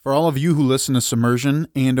For all of you who listen to Submersion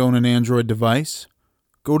and own an Android device,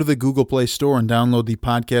 go to the Google Play Store and download the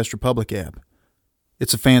Podcast Republic app.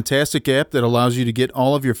 It's a fantastic app that allows you to get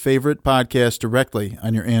all of your favorite podcasts directly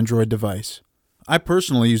on your Android device. I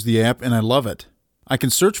personally use the app and I love it. I can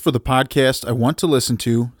search for the podcast I want to listen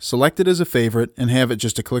to, select it as a favorite, and have it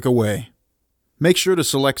just a click away. Make sure to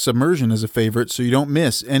select Submersion as a favorite so you don't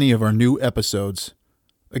miss any of our new episodes.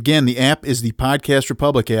 Again, the app is the Podcast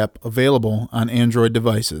Republic app, available on Android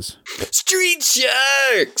devices. Street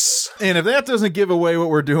Sharks! And if that doesn't give away what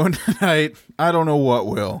we're doing tonight, I don't know what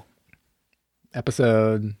will.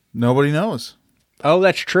 Episode. Nobody knows. Oh,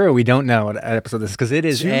 that's true. We don't know what episode this is because it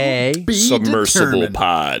is a Submersible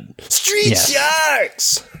pod. Street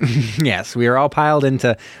Sharks! Yes, we are all piled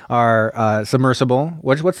into our submersible.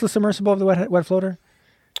 What's the submersible of the wet floater?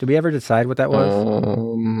 Did we ever decide what that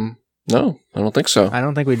was? No, I don't think so. I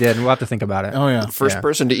don't think we did. We'll have to think about it. Oh, yeah. The first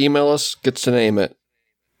person to email us gets to name it.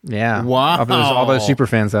 Yeah. Wow. All those super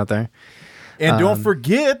fans out there. And don't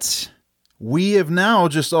forget, we have now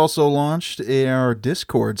just also launched our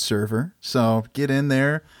Discord server. So get in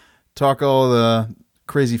there, talk all the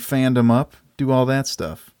crazy fandom up, do all that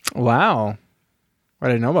stuff. Wow. I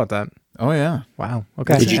didn't know about that. Oh, yeah. Wow.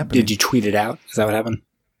 Okay. Did you tweet it out? Is that what happened?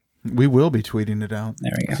 We will be tweeting it out.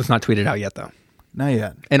 There we go. So it's not tweeted out yet, though. Not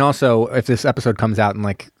yet. And also, if this episode comes out in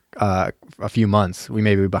like a few months, we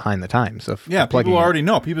may be behind the times. So Yeah, people already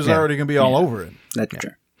know. People's already going to be all over it. That's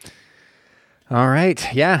true. All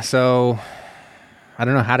right. Yeah. So I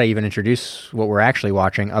don't know how to even introduce what we're actually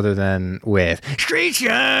watching other than with Street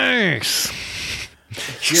Sharks.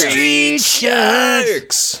 Street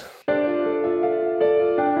Sharks!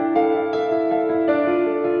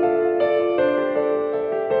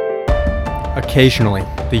 Occasionally,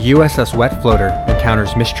 the USS Wet Floater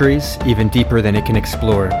encounters mysteries even deeper than it can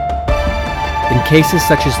explore. In cases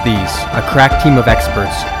such as these, a crack team of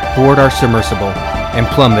experts board our submersible and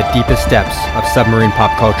plumb the deepest depths of submarine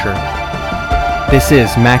pop culture. This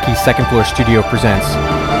is Mackey's Second Floor Studio presents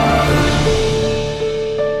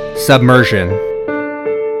Submersion,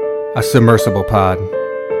 a submersible pod.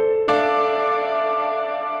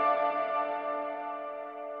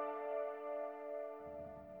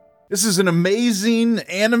 This is an amazing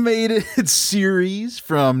animated series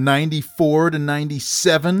from 94 to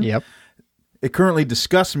 97. Yep. It currently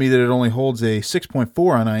disgusts me that it only holds a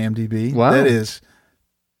 6.4 on IMDb. Wow. That is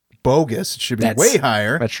bogus. It should be way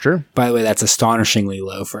higher. That's true. By the way, that's astonishingly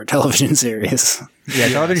low for a television series. Yeah,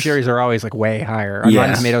 television series are always like way higher on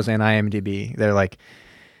Rotten Tomatoes and IMDb. They're like,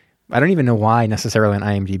 I don't even know why necessarily on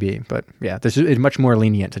IMDb, but yeah, this is much more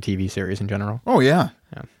lenient to TV series in general. Oh, yeah.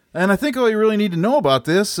 And I think all you really need to know about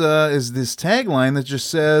this is this tagline that just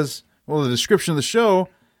says, well, the description of the show,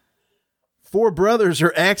 4 brothers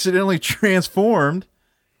are accidentally transformed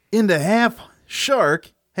into half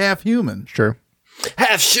shark, half human. True.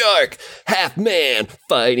 Half shark, half man,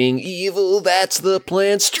 fighting evil, that's the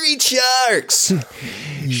plan. Street Sharks!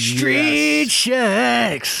 Street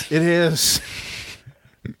Sharks! It is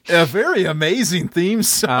a very amazing theme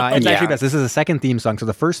song. It's actually best. This is the second theme song, so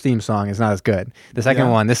the first theme song is not as good. The second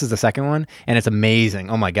one, this is the second one, and it's amazing.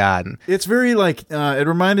 Oh my God. It's very like, it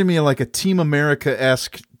reminded me of like a Team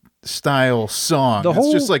America-esque style song.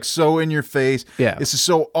 It's just like so in your face. Yeah. It's just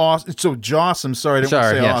so awesome. It's so jawsome. Sorry, I didn't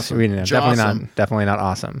want to say awesome. We didn't. Definitely not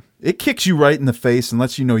awesome. It kicks you right in the face and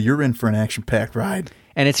lets you know you're in for an action-packed ride.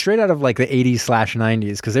 And it's straight out of like the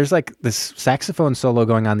 80s/90s because there's like this saxophone solo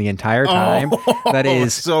going on the entire time that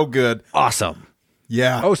is so good. Awesome.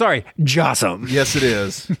 Yeah. Oh, sorry. Jawsome. Yes, it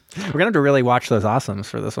is. We're going to have to really watch those awesomes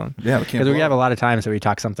for this one. Yeah, we can't. Because we have a lot of times that we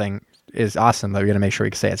talk something is awesome, but we're going to make sure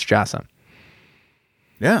we can say it's jawsome.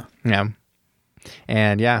 Yeah. Yeah.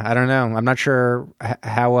 And yeah, I don't know. I'm not sure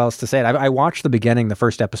how else to say it. I watched the beginning, the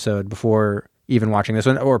first episode before even watching this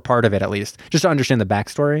one, or part of it at least, just to understand the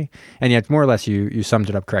backstory. And yet, more or less, you summed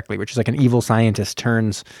it up correctly, which is like an evil scientist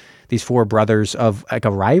turns these 4 brothers of like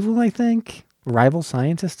a rival, I think, rival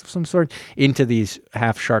scientist of some sort, into these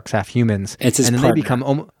half sharks, half humans. It's his and then partner. they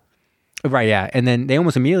become right, yeah. And then they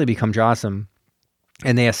almost immediately become jawsome,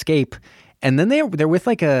 and they escape. And then they're with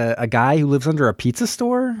like a guy who lives under a pizza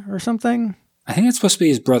store or something. I think it's supposed to be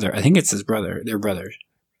his brother. I think it's his brother. They're brothers.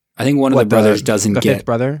 I think one of the brothers doesn't the get... fifth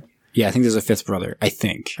brother? Yeah, I think there's a 5th brother. I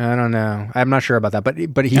think. I don't know. I'm not sure about that,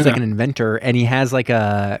 but he's like an inventor, and he has like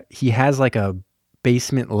a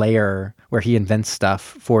basement layer where he invents stuff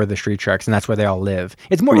for the Street Sharks, and that's where they all live.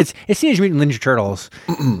 It's Teenage Mutant Ninja Turtles.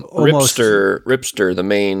 Ripster, the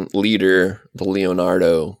main leader, the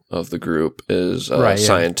Leonardo of the group, is a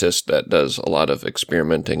scientist that does a lot of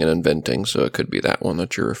experimenting and inventing. So it could be that one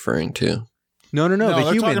that you're referring to. No, No, the they're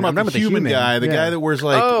human. talking about I'm the human guy, the guy that wears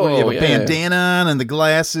like Oh, you have a yeah. bandana on and the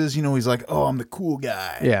glasses. You know, he's like, oh, I'm the cool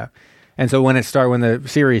guy. Yeah. And so when the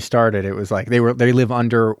series started, it was like they live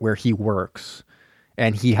under where he works,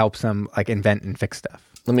 and he helps them like invent and fix stuff.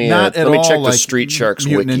 Let me Not at let me all check like the Street Sharks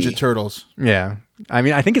Mutant wiki. Ninja Turtles. Yeah. I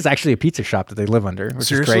mean, I think it's actually a pizza shop that they live under, which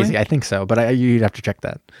Seriously? is crazy. I think so, but you'd have to check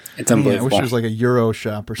that. It's Yeah, I unbelievable. wish it was like a Euro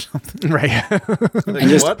shop or something. Right. Like,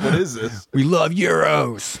 just- what? What is this? We love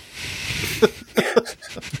Euros.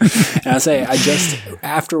 And I'll say,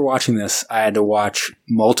 after watching this, I had to watch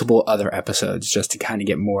multiple other episodes just to kind of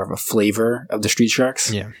get more of a flavor of the Street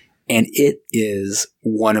Sharks. Yeah. And it is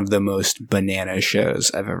one of the most banana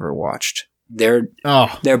shows I've ever watched. They're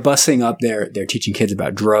busting up. They're teaching kids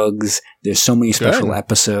about drugs. There's so many special Good.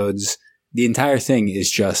 episodes. The entire thing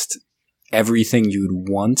is just everything you'd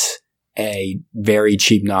want a very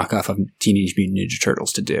cheap knockoff of Teenage Mutant Ninja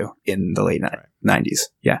Turtles to do in the late 90s.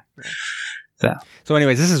 Yeah. So,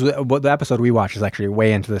 anyways, this is what the episode we watched is actually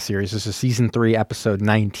way into the series. This is season 3, episode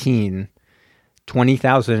 19,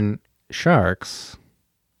 20,000 Sharks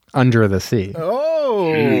Under the Sea.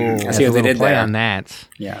 Oh. I There's see a what they little did play there. on that.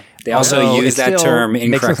 Yeah. They also Although use it that still term makes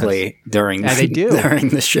no incorrectly during Yeah, they do. during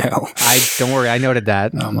the show. Don't worry, I noted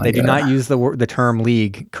that. Oh my They do God. not use the term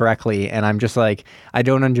league correctly, and I'm just like, I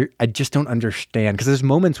just don't understand, because there's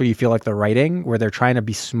moments where you feel like the writing where they're trying to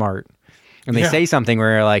be smart. And they Yeah. say something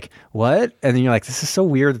where you're like, what? And then you're like, this is so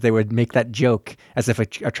weird that they would make that joke as if a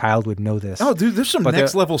child would know this. Oh, dude, there's some But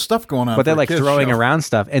next they're- level stuff going on. But they're for a like kids throwing show. around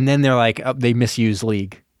stuff. And then they're like, they misuse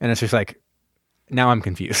league. And it's just like, now I'm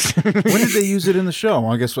confused. When did they use it in the show?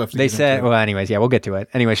 Well, I guess we'll have to They get said, into it. well, anyways, yeah, we'll get to it.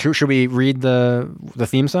 Anyway, should we read the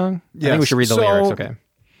theme song? I think we Yes. should read the So- lyrics. Okay.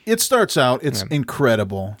 It starts out, it's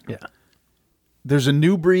incredible. Yeah. There's a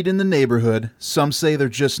new breed in the neighborhood. Some say they're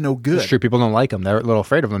just no good. It's true. People don't like them. They're a little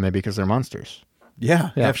afraid of them maybe because they're monsters. Yeah,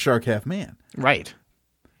 Yeah. half shark, half man. Right.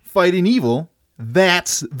 Fighting evil,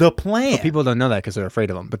 that's the plan. People don't know that because they're afraid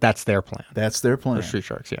of them, but that's their plan. That's their plan. The street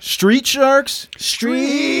sharks, yeah. Street sharks?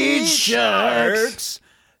 Street sharks.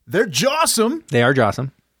 They're jawsome. They are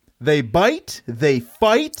jawsome. They bite. They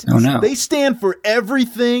fight. Oh, no. They stand for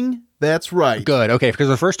everything that's right. Good. Okay, because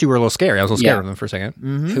the first two were a little scary. I was a little scared Yeah. of them for a second. Who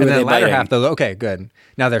And are then they the latter biting? half, though, okay, good.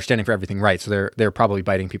 Now they're standing for everything right, so they're probably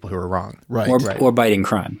biting people who are wrong. Right. Or biting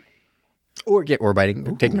crime. Or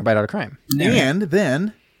biting, taking a bite out of crime. And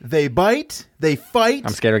then they bite. They fight.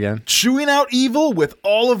 I'm scared again. Chewing out evil with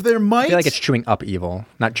all of their might. I feel like it's chewing up evil,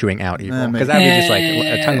 not chewing out evil. maybe. Because that would be just like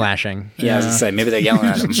a tongue lashing. Yeah, I was going to say, maybe they're yelling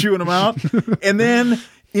at him. chewing them out. And then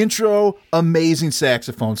intro, amazing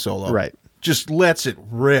saxophone solo. Right. Just lets it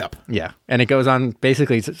rip. Yeah, and it goes on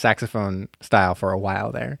basically saxophone style for a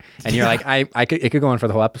while there, and you're like, it could go on for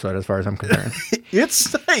the whole episode as far as I'm concerned.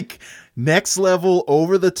 It's like next level,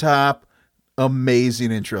 over the top,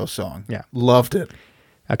 amazing intro song. Yeah. Loved it.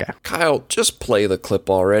 Okay, Kyle, just play the clip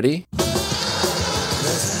already.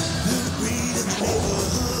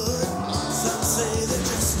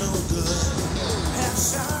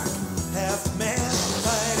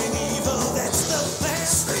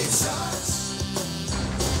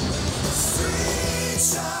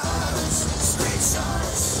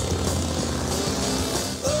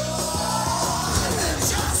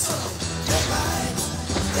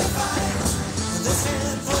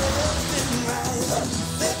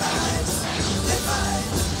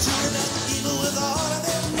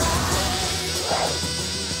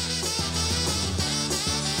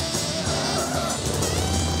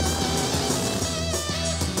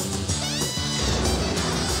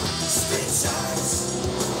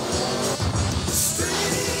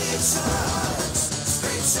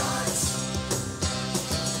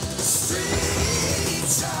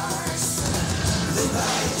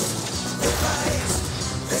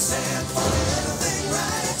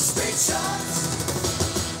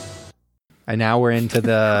 and now we're into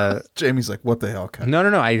the. Jamie's like, what the hell, Kyle?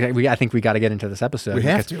 No. I think we got to get into this episode. We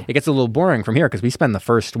have because to. It gets a little boring from here because we spend the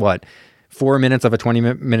first 4 minutes of a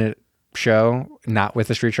 20-minute show not with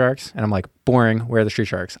the Street Sharks, and I'm like, boring. Where are the Street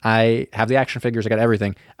Sharks? I have the action figures. I got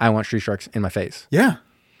everything. I want Street Sharks in my face. Yeah.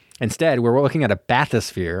 Instead, we're looking at a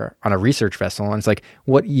bathysphere on a research vessel, and it's like,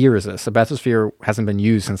 what year is this? A bathysphere hasn't been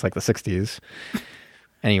used since like the 60s.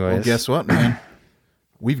 Anyways. Well, guess what, man?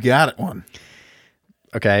 We've got it one.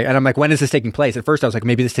 Okay. And I'm like, when is this taking place? At first, I was like,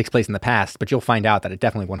 maybe this takes place in the past, but you'll find out that it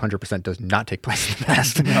definitely 100% does not take place in the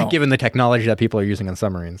past, given the technology that people are using on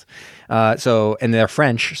submarines. And they're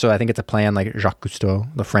French, so I think it's a play on like Jacques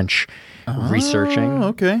Cousteau, the French researching. Oh,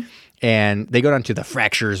 okay. And they go down to the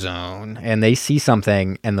fracture zone, and they see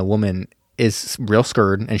something, and the woman is real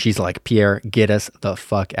scared, and she's like, Pierre, get us the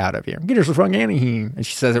fuck out of here. Get us the fuck out of here. And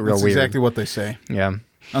she says it real That's weird. exactly what they say. Yeah.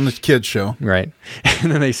 on the kids show. Right.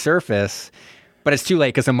 And then they surface, but it's too late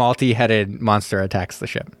because a multi-headed monster attacks the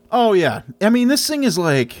ship. Oh yeah, I mean this thing is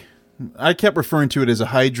like, I kept referring to it as a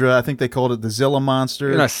Hydra. I think they called it the Zilla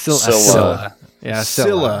monster. No, Scylla. Yeah,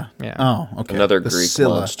 Scylla. Yeah. Oh, okay. Another The Greek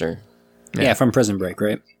Scylla. monster. Yeah, from Prison Break,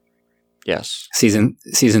 right? Yes. Season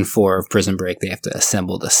 4 of Prison Break, they have to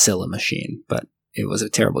assemble the Scylla machine, but it was a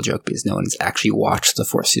terrible joke because no one's actually watched the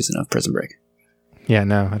 4th season of Prison Break. Yeah,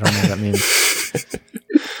 no, I don't know what that means.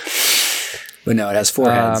 But no, it has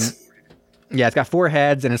 4 heads. Yeah, it's got 4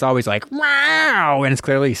 heads, and it's always like, wow! And it's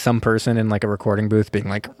clearly some person in like a recording booth being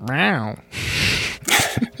like, wow.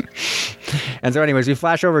 And so anyways, we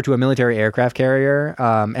flash over to a military aircraft carrier,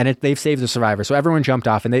 and they've saved the survivors. So everyone jumped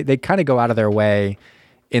off, and they kind of go out of their way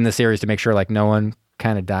in the series to make sure like no one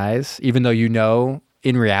kind of dies, even though you know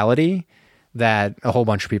in reality that a whole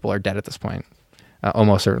bunch of people are dead at this point.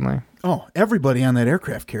 Almost certainly. Oh, everybody on that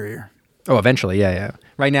aircraft carrier. Oh, eventually, yeah.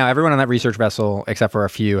 Right now, everyone on that research vessel, except for a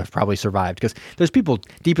few, have probably survived because there's people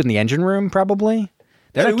deep in the engine room, probably.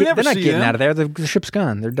 They're Yeah, not, we never they're not see getting them. out of there. The ship's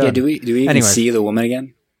gone. They're done. Yeah, do we even Anyways. see the woman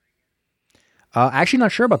again? Actually,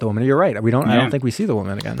 not sure about the woman. You're right. I don't Yeah. think we see the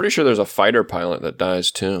woman again. Pretty sure there's a fighter pilot that dies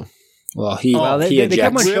too. Well, he they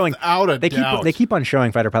kept on ejects. showing. Without a doubt. They keep on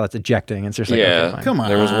showing fighter pilots ejecting. It's just like, Yeah. okay, fine. Come on.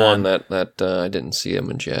 There was one that I didn't see him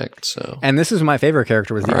eject. So And this is my favorite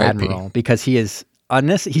character was the R.I.P. admiral because he is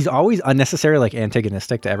he's always unnecessary, like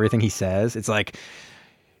antagonistic to everything he says. It's like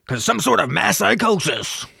because some sort of mass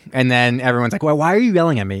psychosis, and then everyone's like, "Well, why are you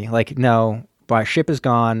yelling at me?" Like, no, my ship is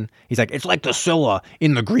gone. He's like, "It's like the Scylla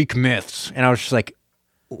in the Greek myths," and I was just like,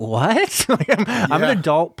 "What?" Like, I'm an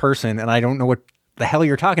adult person, and I don't know what the hell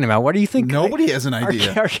you're talking about. What do you think? Nobody has an Our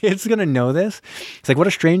idea. kids gonna know this? It's like what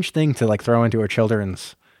a strange thing to like throw into a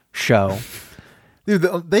children's show. Dude,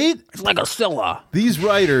 It's like a Scylla. these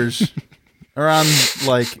writers are on,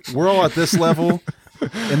 like, we're all at this level,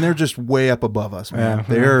 and they're just way up above us, man. Yeah.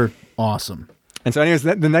 They're awesome. And so anyways,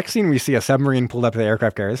 the next scene we see a submarine pulled up to the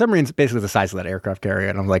aircraft carrier. The submarine's basically the size of that aircraft carrier.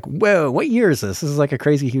 And I'm like, whoa, what year is this? This is like a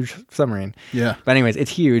crazy huge submarine. Yeah. But anyways, it's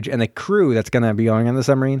huge. And the crew that's going to be going on the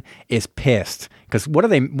submarine is pissed. Because what are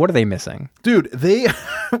they missing? Dude, they,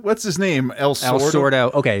 what's his name? El El Sordo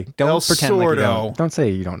Sordo. Okay, don't El pretend like you Sordo. don't. Don't say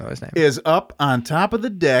you don't know his name. is up on top of the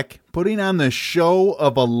deck, putting on the show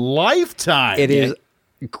of a lifetime. It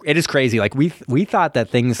is crazy. Like we thought that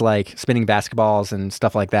things like spinning basketballs and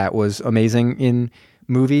stuff like that was amazing in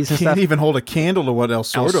movies and Can't stuff. even hold a candle to what El El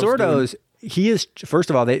Sordo's doing. Sordo's, he is, first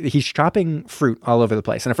of all, he's chopping fruit all over the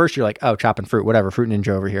place. And at first you're like, oh, chopping fruit, whatever, fruit ninja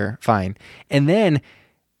over here, fine. And then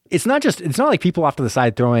it's not like people off to the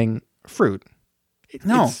side throwing fruit.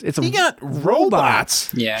 No, it's he got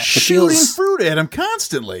robots Yeah, it shooting feels- fruit at him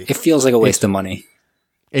constantly. It feels like a waste of money.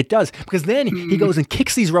 It does. Because then he goes and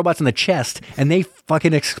kicks these robots in the chest and they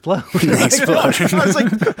fucking explode. I was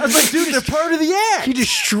like, dude, they're part of the act. He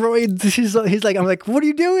destroyed he's like, I'm like, what are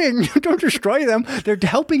you doing? Don't destroy them. They're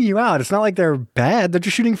helping you out. It's not like they're bad. They're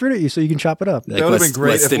just shooting fruit at you so you can chop it up. Like, would've been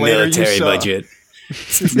great What's if the later you military saw- budget?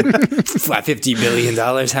 $50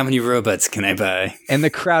 billion. How many robots can I buy? And the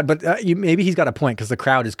crowd, but maybe he's got a point because the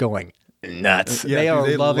crowd is going nuts. Yeah, they dude, are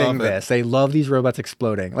they loving love it. this. They love these robots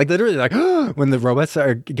exploding. Like literally, like when the robots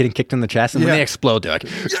are getting kicked in the chest, and when Yeah. they explode, they're like,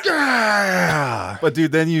 yeah. But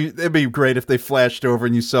dude, then it'd be great if they flashed over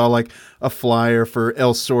and you saw like a flyer for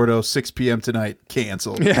El Sordo 6 p.m. tonight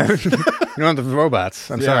canceled. Yeah. You don't have the robots.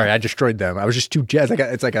 I'm Yeah. sorry, I destroyed them. I was just too jazzed.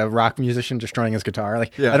 It's like a rock musician destroying his guitar.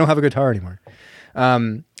 Like Yeah. I don't have a guitar anymore.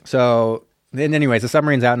 So then, anyways, the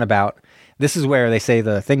submarine's out and about. This is where they say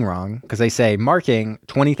the thing wrong because they say marking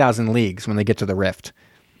 20,000 leagues when they get to the rift.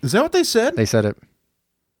 Is that what they said? They said it,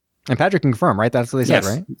 and Patrick can confirm, right? That's what they said, Yes,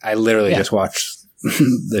 right? I literally Yeah. just watched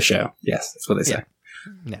the show. Yes, that's what they say.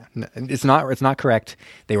 Yeah, it's not correct.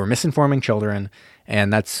 They were misinforming children,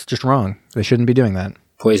 and that's just wrong. They shouldn't be doing that.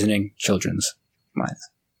 Poisoning children's minds.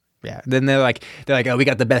 Yeah. Then they're like, oh, we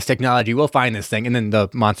got the best technology. We'll find this thing, and then the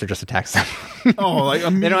monster just attacks them. Oh, like They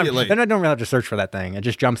don't immediately. really have to search for that thing. It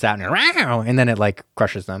just jumps out and then it like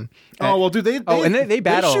crushes them. Oh well, dude, they and they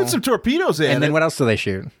battle. They shoot some torpedoes at And then it. what else do they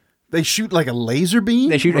shoot? They shoot like a laser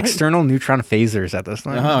beam. They shoot right? external neutron phasers at this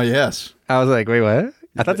thing. Oh yes. I was like, wait, what?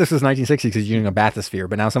 I thought this was 1960 because you're using a bathysphere,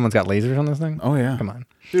 but now someone's got lasers on this thing? Oh yeah. Come on.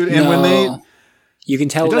 Dude. And when they You can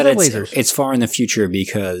tell It does that have lasers. it's far in the future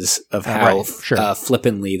because of how Right, sure.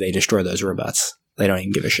 flippantly they destroy those robots. They don't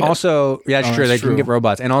even give a shit. Also, yeah, that's true. They that's can true. get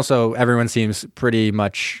robots. And also, everyone seems pretty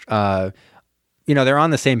much, they're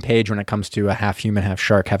on the same page when it comes to a half human, half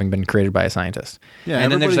shark having been created by a scientist. Yeah,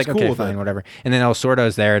 and then they're just like, everybody's cool okay, with fine, it. whatever. And then El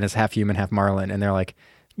Sordo's there and it's half human, half marlin. And they're like,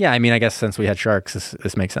 yeah, I mean, I guess since we had sharks,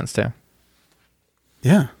 this makes sense too.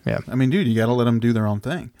 Yeah. Yeah. I mean, dude, you got to let them do their own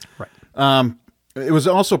thing. Right. It was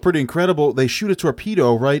also pretty incredible. They shoot a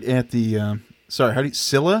torpedo right at the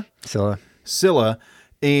Scylla. Scylla,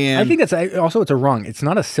 and I think that's also it's a wrong. It's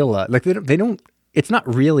not a Scylla. Like they don't. It's not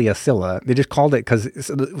really a Scylla. They just called it because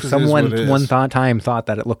someone one time thought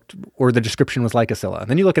that it looked, or the description was like a Scylla. And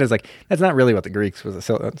then you look at it as like, that's not really what the Greeks was a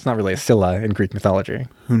Scylla. It's not really a Scylla in Greek mythology.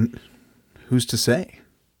 Who's to say?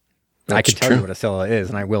 I can tell you what a Scylla is,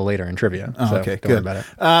 and I will later in trivia. Oh, so okay, don't worry good.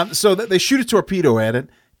 about it. So they shoot a torpedo at it.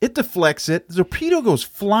 It deflects it. The torpedo goes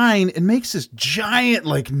flying and makes this giant,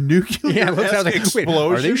 like, nuclear explosion. Wait,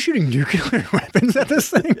 are they shooting nuclear weapons at this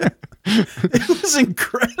thing? It was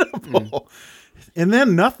incredible. And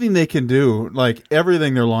then nothing they can do, like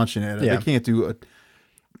everything they're launching at it,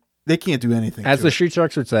 they can't do anything. As the Street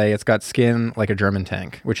Sharks would say, it's got skin like a German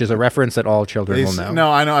tank, which is a reference that all children will know.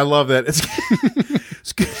 No, I know. I love that. It's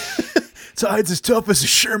hides as tough as a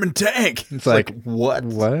Sherman tank. It's like what?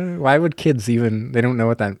 What? Why would kids even? They don't know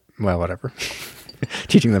what that. Well, whatever.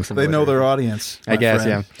 Teaching them some. They know their audience. I guess,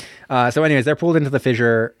 friend. yeah. So, anyways, they're pulled into the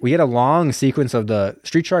fissure. We get a long sequence of the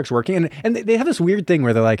Street Sharks working, and they have this weird thing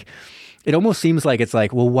where they're like, it almost seems like it's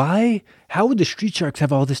like, well, why? How would the Street Sharks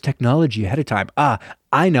have all this technology ahead of time?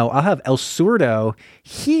 I know. I'll have El Sordo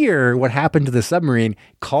hear what happened to the submarine,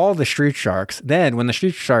 call the Street Sharks. Then, when the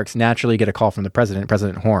Street Sharks naturally get a call from the president,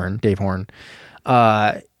 President Horn, Dave Horn,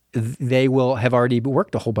 they will have already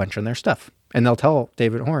worked a whole bunch on their stuff. And they'll tell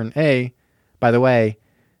David Horn, hey, by the way,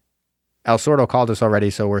 El Sordo called us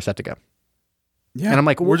already, so we're set to go. Yeah, and I'm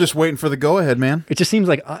like, we're just waiting for the go-ahead, man. It just seems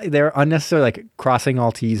like they're unnecessarily like crossing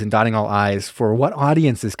all T's and dotting all I's for what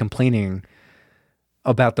audience is complaining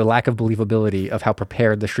about the lack of believability of how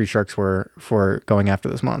prepared the Street Sharks were for going after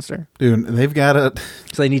this monster. Dude, they've got to...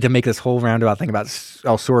 So they need to make this whole roundabout thing about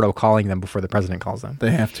El Sordo calling them before the president calls them.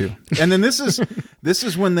 They have to. And then this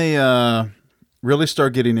is when they really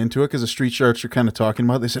start getting into it, because the Street Sharks are kind of talking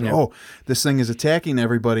about it. They said, oh, this thing is attacking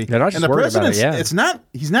everybody. They're not just and the worried about president,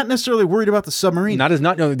 he's not necessarily worried about the submarine.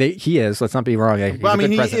 He is. Let's not be wrong. He's well, I mean,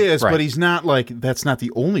 he is, right. but he's not like, that's not the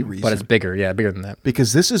only reason. But it's bigger. Yeah, bigger than that.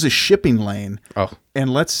 Because this is a shipping lane. Oh.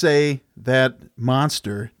 And let's say that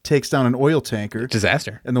monster takes down an oil tanker.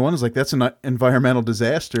 Disaster. And the one is like, that's an environmental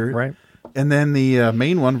disaster. Right. And then the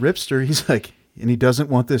main one, Ripster, he's like, and he doesn't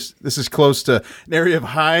want this. This is close to an area of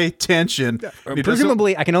high tension.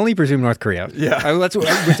 Presumably, I can only presume North Korea. Yeah. That's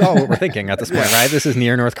all what we're thinking at this point, right? This is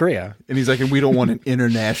near North Korea. And he's like, and we don't want an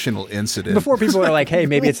international incident. Before people are like, hey,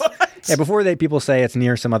 maybe it's... Yeah, before people say it's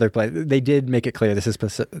near some other place, they did make it clear this is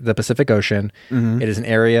the Pacific Ocean. Mm-hmm. It is an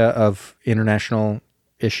area of international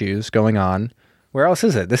issues going on. Where else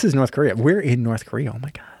is it? This is North Korea. We're in North Korea. Oh,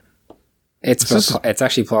 my God. It's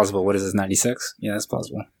actually plausible. What is this, 96? Yeah, that's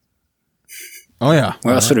plausible. Oh, yeah.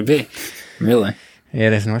 Where else would it be? Really? Yeah,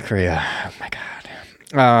 it is North Korea. Oh, my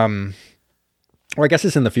God. Well, I guess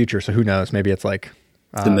it's in the future, so who knows? Maybe it's like...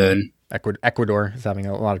 the moon. Ecuador is having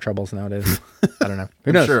a lot of troubles nowadays. I don't know.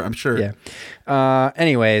 Who knows? I'm sure. Yeah.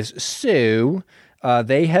 Anyways, so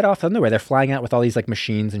they head off on their way. They're flying out with all these like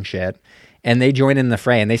machines and shit, and they join in the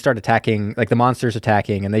fray, and they start attacking, like the monster's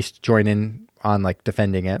attacking, and they join in on like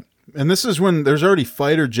defending it. And this is when there's already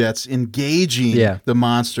fighter jets engaging the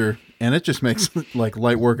monster, and it just makes like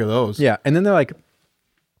light work of those. Yeah, and then they're like,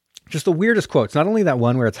 just the weirdest quotes. Not only that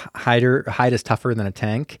one where it's hide is tougher than a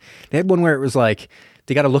tank. They had one where it was like,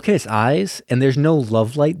 they got to look at his eyes and there's no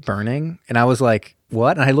love light burning. And I was like,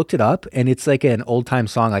 what? And I looked it up and it's like an old time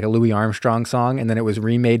song, like a Louis Armstrong song. And then it was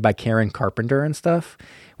remade by Karen Carpenter and stuff,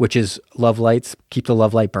 which is Love Lights, Keep the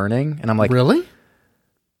Love Light Burning. And I'm like, really?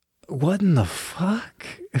 What in the fuck?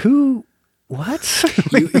 Who? What?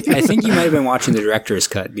 I think you might have been watching the director's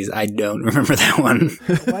cut because I don't remember that one.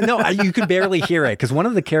 Well, no, you could barely hear it because one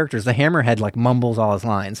of the characters, the Hammerhead, like mumbles all his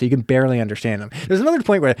lines, so you can barely understand them. There's another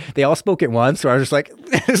point where they all spoke at once, so I was just like,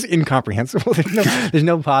 "This is incomprehensible." There's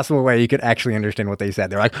no possible way you could actually understand what they said.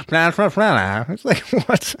 They're like, it's like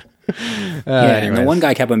what? And the one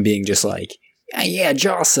guy kept on being just like, "Yeah,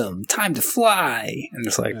 Jawsome, time to fly," and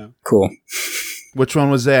just like, cool. Which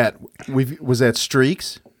one was that? Was that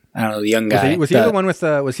Streaks? I don't know, the young guy. Was he the one with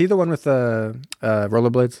the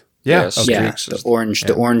rollerblades? Yeah. Yes. Yeah, the orange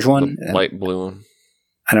one. The light blue one.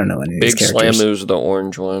 I don't know any of these Big characters. Slamu's the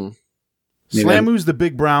orange one. Slamu's the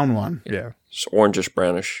big brown one. Yeah. It's orangish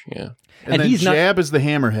brownish, yeah. And then he's Jab is the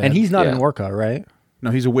hammerhead. And he's not an orca, right?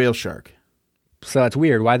 No, he's a whale shark. So it's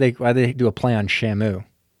weird. Why they do a play on Shamu?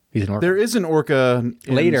 He's an orca. There is an orca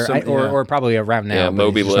later, or probably around now. Yeah,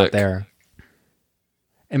 Moby Lick. Not there.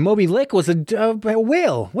 And Moby Lick was a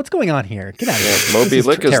whale. What's going on here? Get out of here. Moby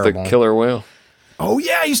Lick is the killer whale. Oh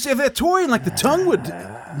yeah, I used to have that toy, and like the tongue would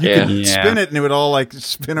Yeah. spin it, and it would all like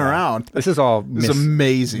spin around. This is all It's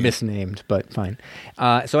amazing. misnamed, but fine.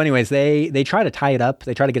 So, anyways, they try to tie it up.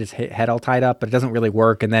 They try to get his head all tied up, but it doesn't really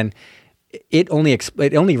work. And then it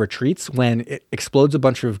only retreats when it explodes a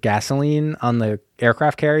bunch of gasoline on the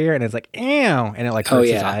aircraft carrier, and it's like, ew, and it like hurts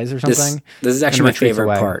his eyes or something. This is And actually my retreats favorite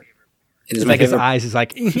away. part. It is It's my like his favorite. eyes is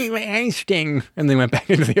like, my eyes sting, and they went back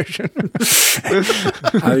into the ocean.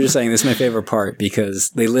 I was just saying this is my favorite part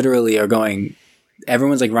because they literally are going.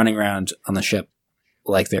 Everyone's like running around on the ship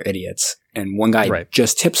like they're idiots, and one guy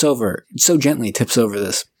just tips over so gently, tips over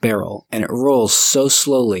this barrel, and it rolls so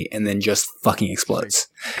slowly, and then just fucking explodes.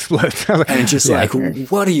 Explodes. And it's just like,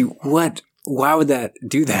 what? Why would that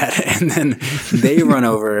do that? And then they run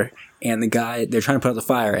over, and the guy they're trying to put out the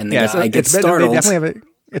fire, and the guy gets startled. They definitely have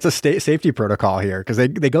it's a safety protocol here because they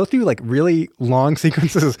go through like really long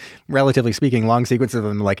sequences, relatively speaking, long sequences of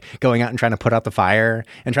them like going out and trying to put out the fire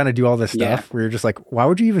and trying to do all this stuff. Where you're just like, why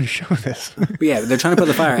would you even show this? But yeah, they're trying to put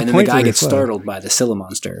the fire, and then the guy gets startled by the Scylla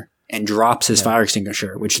monster and drops his fire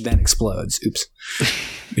extinguisher, which then explodes. Oops.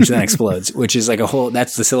 Which then explodes, which is like a whole,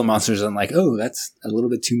 that's the Scylla monsters. And like, oh, that's a little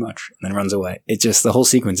bit too much, and then runs away. It just, the whole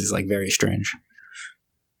sequence is like very strange.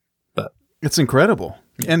 But It's incredible.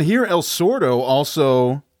 And here El Sordo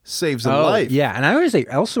also saves a life. Yeah, and I always say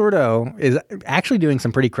El Sordo is actually doing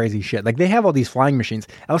some pretty crazy shit. Like they have all these flying machines.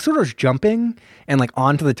 El Sordo's jumping and like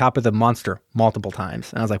onto the top of the monster multiple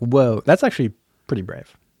times. And I was like, whoa, that's actually pretty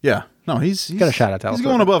brave. Yeah. No, he's got a shout out to El He's Sordo.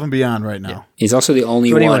 going above and beyond right now. Yeah. he's also the only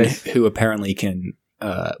So one anyways. who apparently can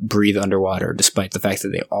breathe underwater, despite the fact that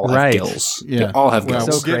they all have gills. Yeah. They all have Well,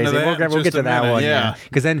 gills. So We'll get into crazy. that in We'll get just to a that minute, one. yeah.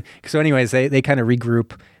 Because then, so anyways, they kind of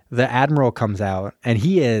regroup. The admiral comes out and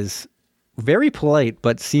he is very polite,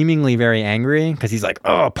 but seemingly very angry because he's like,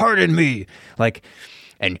 "Oh, pardon me, like,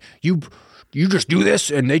 and you just do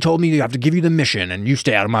this, and they told me I have to give you the mission, and you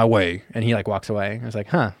stay out of my way." And he like walks away. I was like,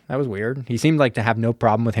 "Huh, that was weird." He seemed like to have no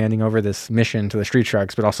problem with handing over this mission to the Street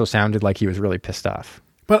Sharks, but also sounded like he was really pissed off.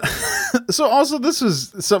 But so also this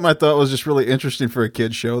is something I thought was just really interesting for a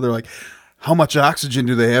kid's show. They're like, how much oxygen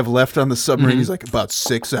do they have left on the submarine? He's like, about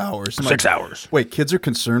 6 hours. I'm like, hours. Wait, kids are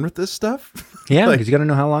concerned with this stuff? Yeah, Like- because you got to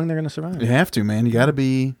know how long they're going to survive. You have to, man. You got to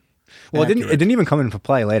be. Well, it accurate. didn't even come into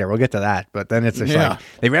play later. We'll get to that, but then it's just like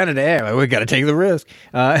they ran into air. Like, we got to take the risk.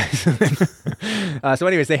 So,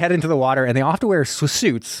 anyways, they head into the water and they all have to wear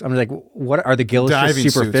suits. I'm like, what are the gills just Diving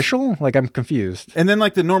suits. superficial? Like, I'm confused. And then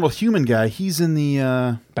like the normal human guy, he's in the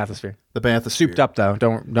Bathysphere. bathysphere. Souped up though.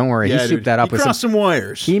 Don't worry. Yeah, He souped dude. that up He with crossed some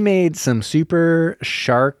wires. He made some super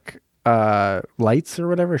shark lights or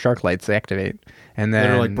whatever. Shark lights they activate, and then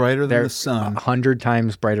They're, like, brighter than they're the sun. 100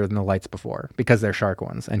 times brighter than the lights before because they're shark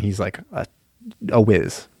ones. And he's like a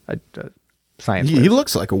whiz, a science. He whiz.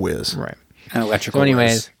 looks like a whiz. Right. An electrical So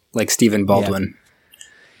anyways. whiz, like Stephen Baldwin.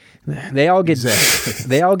 They all get Exactly.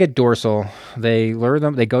 they all get dorsal. They lure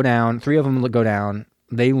them. They go down. 3 of them go down.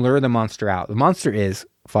 They lure the monster out. The monster is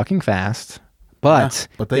fucking fast, but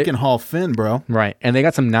But they can haul fin, bro. right. And they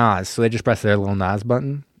got some NOS, so they just press their little NOS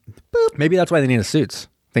button. Boop. Maybe that's why they need the suits.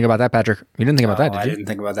 Think about that, Patrick. You didn't think about that, I did you? didn't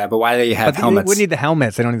think about that. But why do you have But helmets? They would need the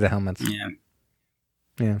helmets. They don't need the helmets. yeah.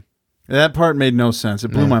 Yeah. That part made no sense. It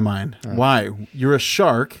blew my mind. Why? You're a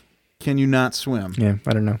shark. Can you not swim? Yeah.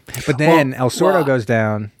 I don't know. But then El Sordo well, goes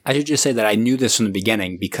down. I should just say that I knew this from the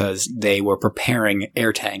beginning because they were preparing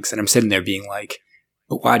air tanks, and I'm sitting there being like,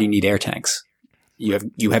 "But why do you need air tanks? You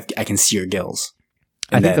have. I can see your gills."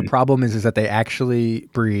 I And think the then- problem is that they actually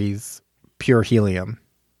breathe pure helium.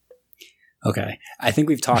 Okay, I think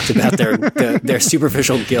we've talked about their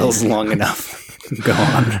superficial gills long enough. Go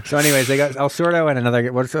on. So, anyways, they got El Sordo and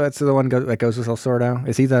another. What's the one that goes with El Sordo?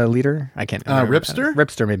 Is he the leader? I can't. remember. Ripster?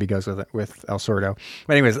 Ripster maybe goes with El Sordo.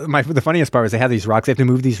 But anyways, the funniest part was they have these rocks. They have to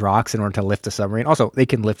move these rocks in order to lift a submarine. Also, they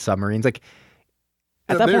can lift submarines. Like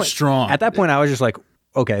at that They're point, strong. At that point, I was just like,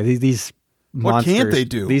 okay, these What monsters, can't they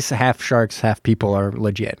do? These half sharks, half people are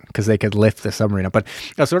legit because they could lift the submarine up. But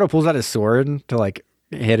El Sordo pulls out his sword to like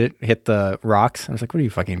hit the rocks. I was like, what are you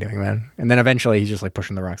fucking doing, man? And then eventually he's just like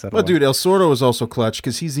pushing the rocks out. But dude, El Sordo is also clutch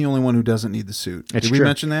because he's the only one who doesn't need the suit. It's Did we true.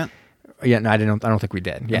 mention that? Yeah, no, I don't think we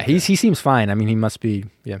did. Yeah, he seems fine. I mean, he must be.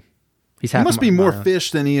 Yeah, he's He half must be more Mario.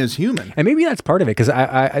 fish than he is human. And maybe that's part of it because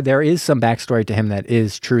I there is some backstory to him that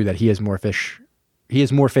is true that he is more fish. He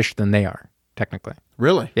is more fish than they are technically.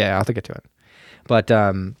 Really? Yeah, I'll have to get to it. But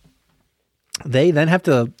they then have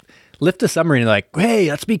to lift the submarine and like, hey,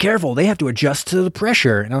 let's be careful. They have to adjust to the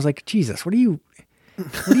pressure. And I was like, Jesus, what are you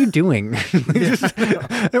doing?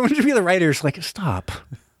 I want to be the writers like, stop.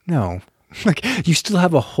 No. Like, you still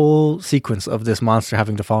have a whole sequence of this monster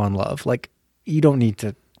having to fall in love. Like, you don't need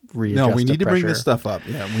to readjust. No, we need to bring pressure. this stuff up.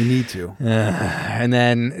 Yeah, we need to. And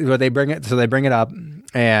then they bring it up,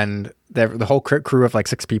 and the whole crew of like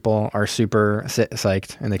 6 people are super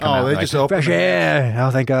psyched, and they come out. They like, just open fresh air.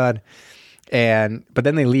 Oh, thank God. But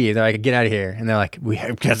then they leave. They're like, get out of here. And they're like, we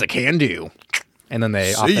have because I can do. And then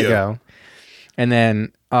they go. And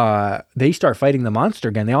then they start fighting the monster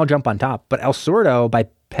again. They all jump on top. But El Sordo, by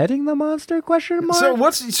petting the monster, question mark? So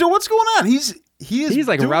what's going on? He's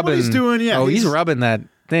like doing rubbing. what he's doing. Yeah. Oh, he's rubbing that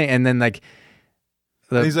thing. And then like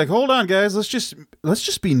he's like, hold on, guys. Let's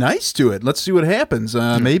just be nice to it. Let's see what happens.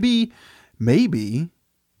 Maybe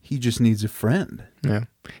he just needs a friend. Yeah.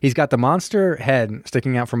 He's got the monster head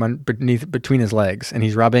sticking out from between his legs, and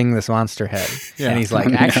he's rubbing this monster head. Yeah. And he's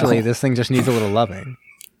like, actually, this thing just needs a little loving,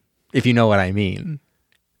 if you know what I mean.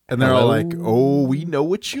 And they're all like, oh, we know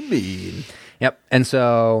what you mean. Yep. And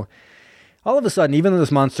so all of a sudden, even though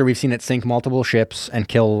this monster, we've seen it sink multiple ships and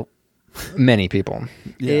kill many people,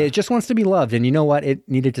 it just wants to be loved. And you know what? It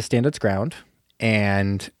needed to stand its ground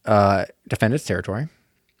and defend its territory.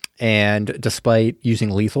 And despite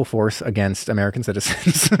using lethal force against American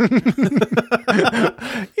citizens,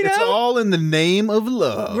 it's all in the name of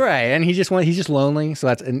love, right? And he's just lonely, so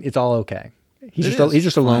it's all okay. He's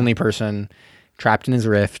just a lonely person trapped in his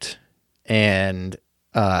rift, and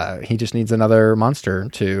he just needs another monster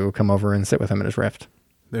to come over and sit with him in his rift.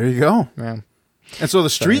 There you go. Yeah. And so the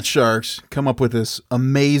Street Sharks come up with this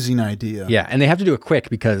amazing idea. Yeah, and they have to do it quick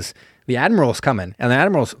because the Admiral's coming, and the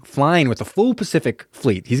Admiral's flying with the full Pacific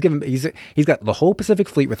Fleet. He's got the whole Pacific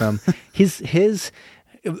Fleet with him.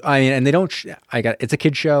 And they don't. It's a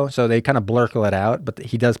kid show, so they kind of blurkle it out. But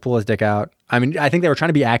he does pull his dick out. I mean, I think they were trying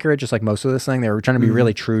to be accurate, just like most of this thing. They were trying to be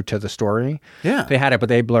really true to the story. Yeah, they had it, but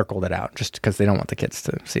they blurkled it out just because they don't want the kids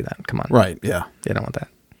to see that. Come on, right? Yeah, they don't want that.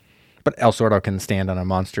 But El Sordo can stand on a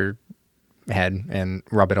monster head and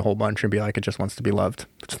rub it a whole bunch and be like, it just wants to be loved.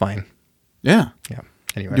 It's fine. Yeah.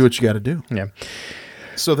 Anyway, do what you got to do. Yeah.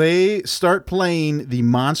 So they start playing the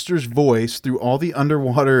monster's voice through all the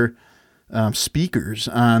underwater speakers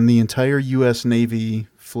on the entire U.S. Navy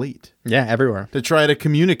fleet. Yeah, everywhere. To try to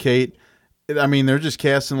communicate. I mean, they're just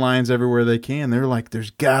casting lines everywhere they can. They're like, there's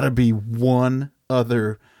got to be one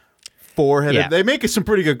other four-headed. Yeah. They make some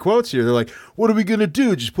pretty good quotes here. They're like, what are we going to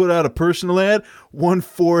do? Just put out a personal ad? One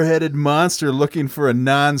four-headed monster looking for a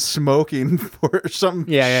non-smoking or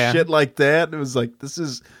something shit like that. It was like, this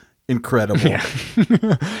is incredible. Yeah.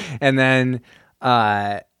 And then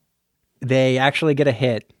they actually get a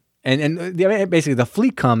hit. And basically the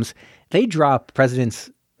fleet comes. They drop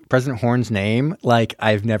President Horn's name like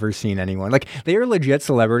I've never seen anyone. Like, they are legit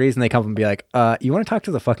celebrities, and they come and be like, you want to talk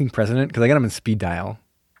to the fucking president? Because I got him in speed dial.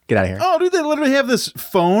 Get out of here. Oh, dude, they literally have this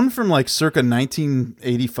phone from like circa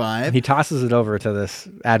 1985. He tosses it over to this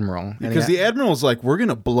admiral. Because the admiral's like, we're going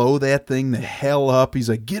to blow that thing the hell up. He's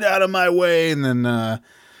like, get out of my way. And then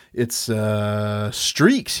it's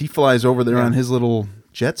Streaks. He flies over there on his little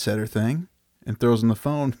jet setter thing and throws in the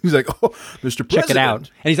phone. He's like, oh, Mr. President. Check it out.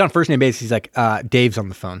 And he's on first name basis. He's like, Dave's on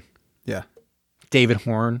the phone. Yeah. David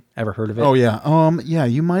Horn. Ever heard of it? Oh, yeah. Yeah,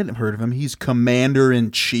 you might have heard of him. He's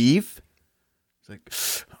Commander-in-Chief. It's like,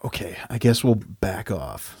 okay, I guess we'll back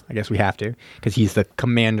off. I guess we have to, because he's the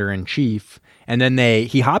commander-in-chief. And then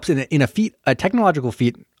he hops in a technological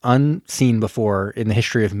feat unseen before in the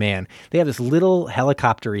history of man. They have this little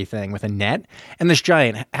helicopter-y thing with a net and this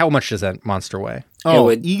giant. How much does that monster weigh? Oh,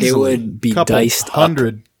 it would be diced up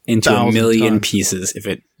into a million pieces if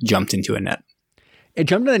it jumped into a net. It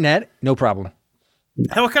jumped into the net, no problem.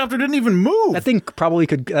 Helicopter didn't even move. That thing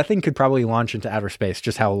could probably launch into outer space.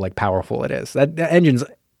 Just how like powerful it is. That engine's.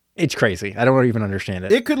 It's crazy. I don't even understand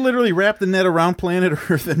it. It could literally wrap the net around planet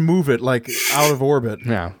Earth and move it like out of orbit.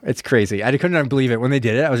 No, it's crazy. I couldn't believe it when they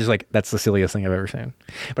did it. I was just like, that's the silliest thing I've ever seen.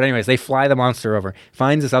 But anyways, they fly the monster over,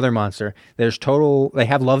 finds this other monster. They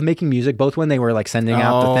have lovemaking music, both when they were like sending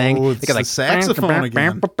out the thing. They got like saxophone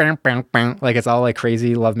again. Like it's all like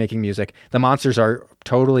crazy lovemaking music. The monsters are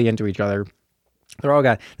totally into each other. They're all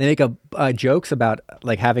they make jokes about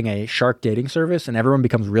like having a shark dating service, and everyone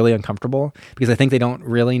becomes really uncomfortable because I think they don't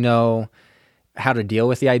really know how to deal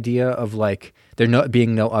with the idea of like there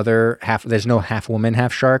being no other half. There's no half woman,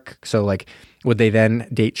 half shark. So like, would they then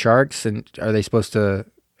date sharks, and are they supposed to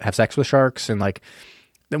have sex with sharks? And like,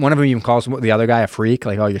 one of them even calls the other guy a freak.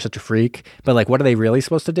 Like, oh, you're such a freak. But like, what are they really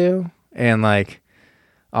supposed to do? And like,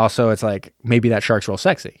 also, it's like maybe that shark's real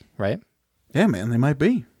sexy, right? Yeah, man, they might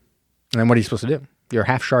be. And then what are you supposed to do? You're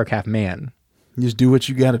half shark, half man. You just do what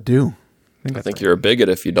you got to do. I think you're a bigot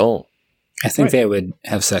if you don't. I think they would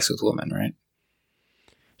have sex with women, right?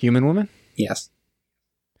 Human women? Yes.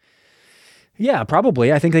 Yeah,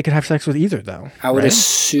 probably. I think they could have sex with either, though. I would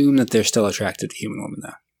assume that they're still attracted to human women,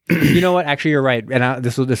 though. You know what? Actually, you're right. And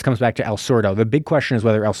this comes back to El Sordo. The big question is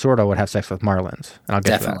whether El Sordo would have sex with marlins. And I'll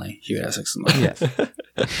get Definitely, he would have sex with marlins.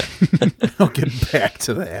 Yes. I'll get back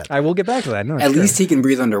to that. I will get back to that. No, At least he can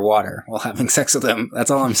breathe underwater while having sex with them.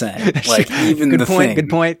 That's all I'm saying. Like even good the point. thing. Good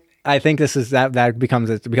point. I think this is that becomes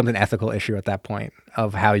an ethical issue at that point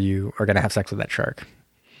of how you are going to have sex with that shark.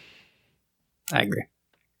 I agree.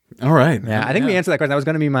 All right. Yeah, I think we answered that question. That was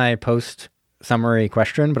going to be my post summary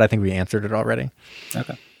question, but I think we answered it already.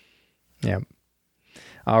 Okay. Yeah.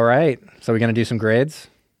 All right. So we're going to do some grades.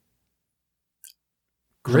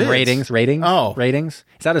 Grids? Ratings. Oh. Ratings.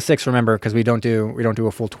 It's out of 6, remember, because we don't do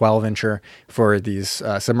a full 12-incher for these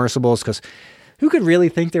submersibles, because who could really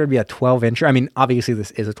think there would be a 12-incher? I mean, obviously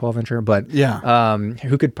this is a 12-incher, but Yeah.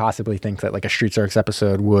 who could possibly think that like a Street Sharks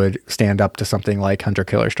episode would stand up to something like Hunter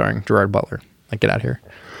Killer starring Gerard Butler? Like, get out of here.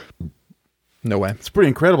 No way. It's pretty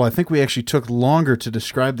incredible. I think we actually took longer to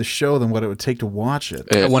describe the show than what it would take to watch it.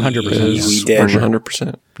 100%. Yes, We did.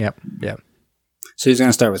 100%. Yep. Yeah. So he's going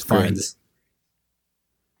to start with Fine. grades.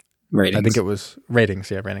 Ratings. I think it was ratings.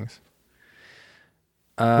 Yeah, ratings.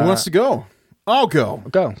 Who wants to go? I'll go.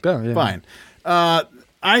 Go. Yeah. Fine.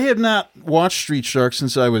 I had not watched Street Sharks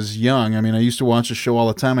since I was young. I mean, I used to watch the show all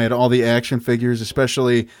the time. I had all the action figures,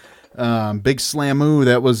 especially Big Slamoo.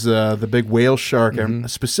 That was the big whale shark. I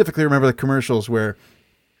specifically remember the commercials where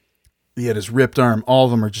he had his ripped arm. All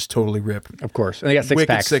of them are just totally ripped. Of course. And they got Wicked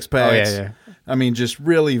 6-packs. six packs. Oh, yeah. I mean, just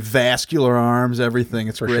really vascular arms, everything.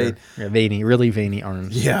 It's For great. sure. Yeah, really veiny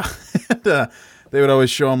arms. Yeah. And, they would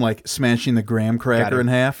always show him like smashing the graham cracker in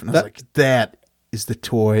half. And I was like, that is the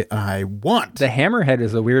toy I want. The hammerhead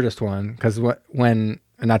is the weirdest one because when,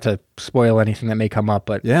 not to spoil anything that may come up,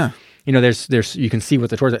 but Yeah. you know, there's you can see what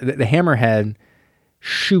the toys. The hammerhead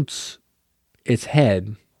shoots its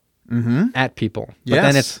head at people, but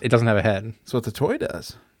then Yes. it doesn't have a head, That's what the toy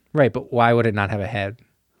does. right? But why would it not have a head?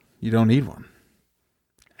 You don't need one.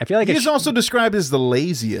 I feel like He it's is also described as the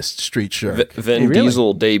laziest street shark. Vin Really?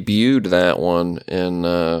 Diesel debuted that one in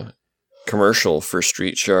a commercial for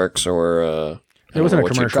Street Sharks, or It wasn't a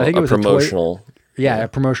commercial. I think it was a toy- promotional. a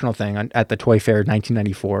promotional thing at the Toy Fair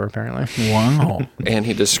 1994, apparently. Wow. And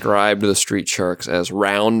he described the Street Sharks as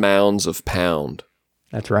round mounds of pound.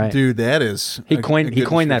 That's right. Dude, that is... He a coined good that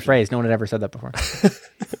description. phrase. No one had ever said that before.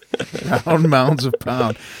 Pound mounds of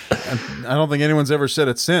pound. I don't think anyone's ever said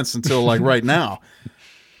it since until like right now.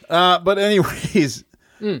 But anyways,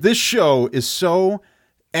 this show is so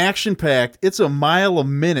action-packed. It's a mile a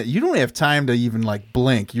minute. You don't have time to even like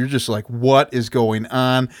blink. You're just like, what is going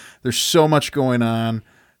on? There's so much going on.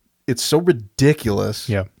 It's so ridiculous.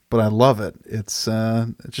 Yeah. But I love it. It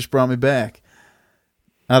just brought me back.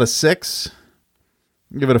 Out of 6,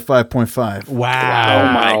 give it a 5.5.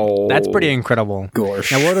 Wow. That's pretty incredible.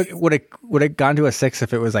 Gosh. Now, would it gone to a 6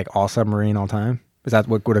 if it was like all submarine all time? Is that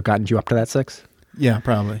what would have gotten you up to that 6? Yeah,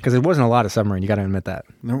 probably. Because it wasn't a lot of submarine. You got to admit that.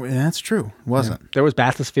 No, that's true. It wasn't. There was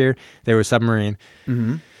bathysphere. There was submarine.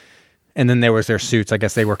 Mm-hmm. And then there was their suits. I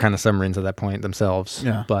guess they were kind of submarines at that point themselves.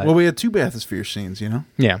 Yeah. But Well, we had 2 bathysphere scenes, you know?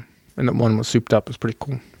 yeah. And the one was souped up. It was pretty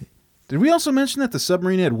cool. Did we also mention that the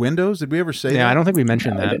submarine had windows? Did we ever say that? Yeah, I don't think we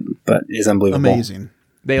mentioned that. But it's unbelievable. Amazing.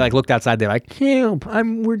 They like looked outside. They're like, help!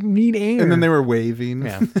 We need air. And then they were waving.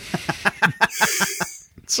 Yeah.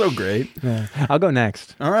 It's so great. Yeah. I'll go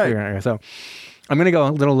next. All right. So I'm going to go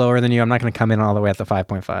a little lower than you. I'm not going to come in all the way at the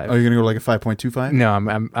 5.5. Oh, you're going to go like a 5.25?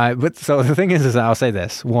 No, but so the thing is I'll say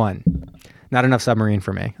this. 1, not enough submarine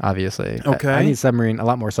for me, obviously. Okay. I need a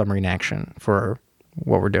lot more submarine action for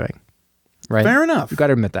what we're doing. Right? Fair enough. You've got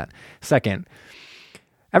to admit that. 2nd,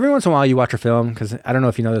 every once in a while you watch a film, because I don't know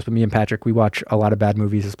if you know this, but me and Patrick, we watch a lot of bad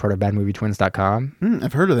movies as part of badmovietwins.com.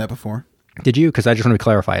 I've heard of that before. Did you? Because I just want to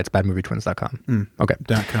clarify, it's badmovietwins.com. Okay.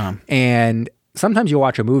 .com. And sometimes you'll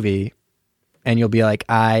watch a movie and you'll be like,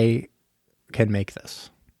 I can make this,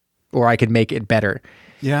 or I could make it better.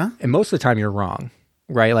 Yeah? And most of the time you're wrong,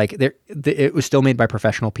 right? Like it was still made by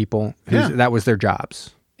professional people. That was their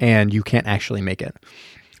jobs, and you can't actually make it.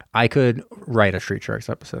 I could write a Street Sharks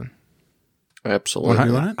episode. Absolutely.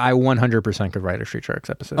 doing it? I 100% could write a Street Sharks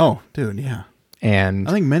episode. Oh, dude, yeah. And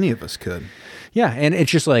I think many of us could. yeah, and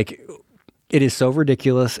it's just like, it is so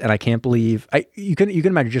ridiculous, and I can't believe you can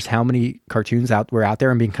imagine just how many cartoons were out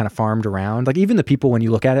there and being kind of farmed around. Like even the people, when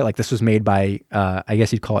you look at it, like this was made by I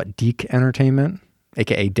guess you'd call it Deke Entertainment,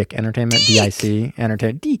 aka Dick Entertainment, DIC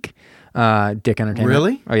Entertainment, Dick Entertainment.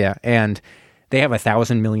 Really? Oh yeah, and they have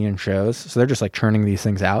 1,000 million shows, so they're just like churning these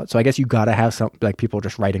things out. So I guess you got to have some like people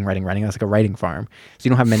just writing. That's like a writing farm. So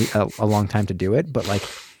you don't have a long time to do it, but like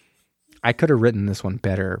I could have written this one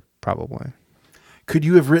better probably. Could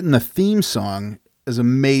you have written a theme song as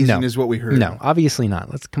amazing No. as what we heard? No, obviously not.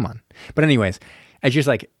 Come on. But anyways, it's just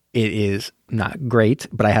like It is not great,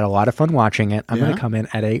 but I had a lot of fun watching it. I'm going to come in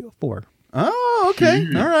at a 4. Oh, okay.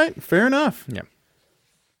 All right. Fair enough. Yeah.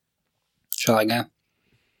 Shall I go?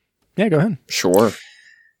 Yeah, go ahead. Sure.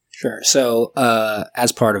 So,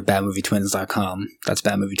 as part of badmovietwins.com, that's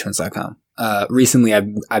badmovietwins.com. Recently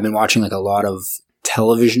I've been watching like a lot of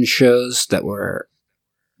television shows that were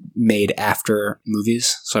made after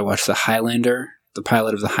movies. So I watched the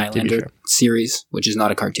pilot of the Highlander series, which is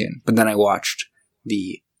not a cartoon. But then I watched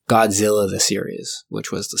the Godzilla the series,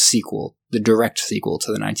 which was the direct sequel to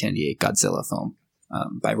the 1998 Godzilla film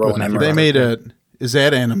by Roland Emmerich. They made is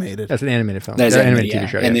that animated? That's an animated film. That's an animated TV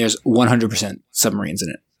show. And there's 100% submarines in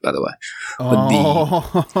it, by the way.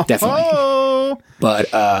 Definitely. But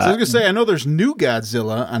so I was going to say, I know there's new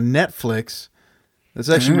Godzilla on Netflix. That's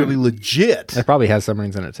actually really legit. It probably has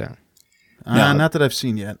submarines in it too. Not that I've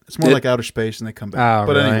seen yet. It's more like outer space and they come back.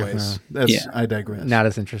 But really? anyways, I digress. Not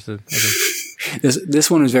as interested.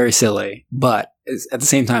 This one was very silly, but at the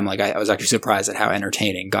same time, like I was actually surprised at how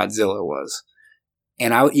entertaining Godzilla was.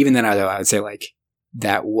 And I would say like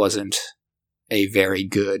that wasn't a very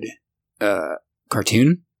good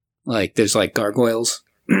cartoon. Like there's like gargoyles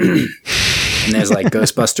and there's like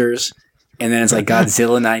Ghostbusters, and then it's like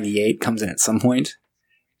Godzilla 98 comes in at some point,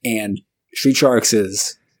 and Street Sharks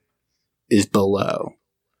is below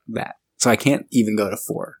that. So I can't even go to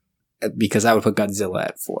 4 because I would put Godzilla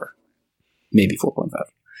at 4. Maybe 4.5.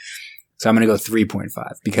 So I'm going to go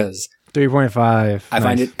 3.5 because 3.5. I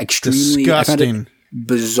find it extremely disgusting,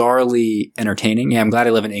 bizarrely entertaining. Yeah, I'm glad I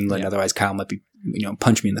live in England. Otherwise, Kyle might be,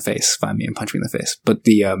 punch me in the face, find me and punch me in the face. But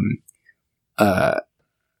I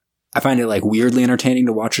find it like weirdly entertaining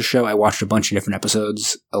to watch the show. I watched a bunch of different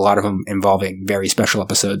episodes, a lot of them involving very special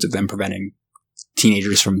episodes of them preventing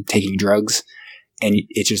teenagers from taking drugs, and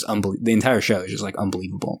it's just the entire show is just like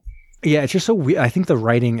unbelievable. Yeah, it's just so weird. I think the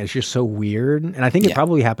writing is just so weird. And I think it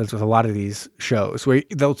probably happens with a lot of these shows where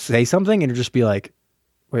they'll say something and it'll just be like,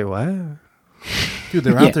 wait, what? Dude,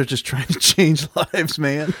 they're out there just trying to change lives,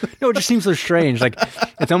 man. No, it just seems so strange. Like,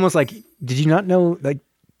 it's almost like, did you not know, like,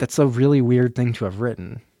 that's a really weird thing to have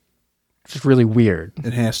written? It's just really weird.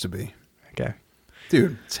 It has to be. Okay.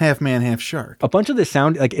 Dude, it's half man, half shark. A bunch of this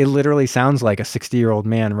it literally sounds like a 60-year-old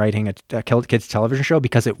man writing a kid's television show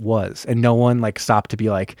because it was. And no one, like, stopped to be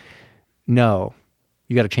like, no,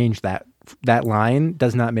 you got to change that. That line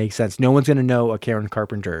does not make sense. No one's going to know a Karen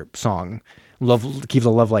Carpenter song. Keep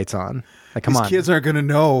the love lights on. Like, come on. These kids aren't going to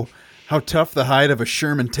know how tough the hide of a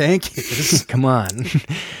Sherman tank is. Come on.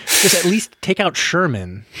 Just at least take out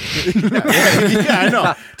Sherman. Yeah, I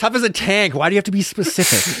know. Tough as a tank. Why do you have to be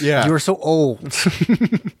specific? Yeah. You are so old.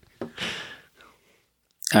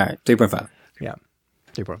 All right, 3.5. Yeah,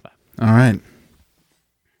 3.5. All right.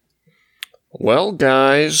 Well,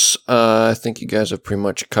 guys, I think you guys have pretty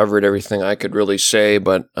much covered everything I could really say,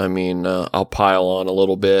 but I mean, I'll pile on a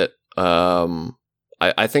little bit.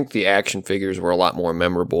 I think the action figures were a lot more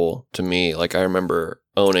memorable to me. Like, I remember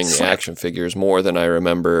owning the action figures more than I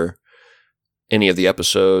remember any of the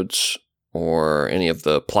episodes or any of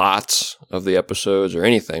the plots of the episodes or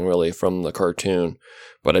anything really from the cartoon.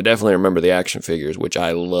 But I definitely remember the action figures, which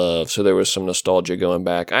I love. So there was some nostalgia going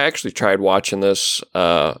back. I actually tried watching this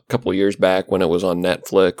a couple of years back when it was on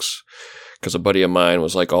Netflix because a buddy of mine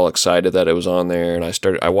was like all excited that it was on there.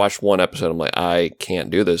 And I watched one episode. I'm like, I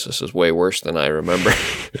can't do this. This is way worse than I remember.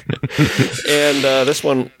 And this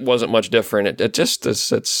one wasn't much different.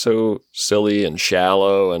 It's so silly and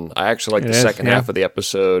shallow. And I actually like the second half of the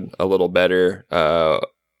episode a little better.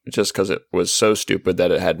 Just because it was so stupid that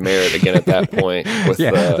it had merit again at that point. With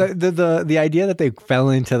the idea that they fell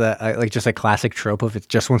into the like just a classic trope of it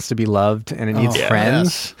just wants to be loved and it needs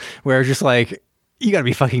friends, where it's just like, you got to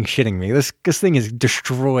be fucking shitting me. This thing is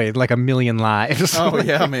destroyed like a million lives. Oh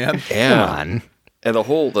yeah, man. Yeah. Come on. And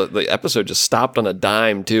the episode just stopped on a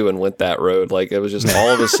dime too and went that road. Like it was just all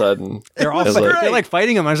of a sudden they're like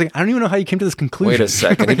fighting him. I was like, I don't even know how you came to this conclusion. Wait a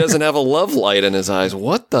second, he doesn't have a love light in his eyes.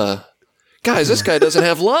 What the? Guys, this guy doesn't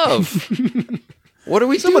have love. What are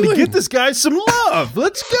we doing? Somebody get this guy some love.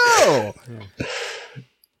 Let's go.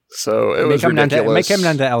 So it was ridiculous. It might come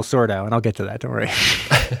down to El Sordo, and I'll get to that. Don't worry.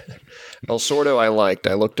 El Sordo I liked.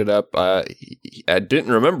 I looked it up. I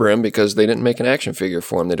didn't remember him because they didn't make an action figure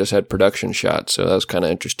for him. They just had production shots. So that was kind of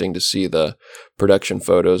interesting to see the production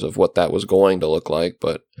photos of what that was going to look like,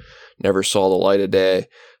 but never saw the light of day.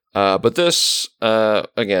 But this,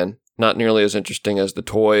 again, not nearly as interesting as the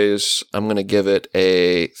toys. I'm going to give it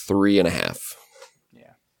a 3.5.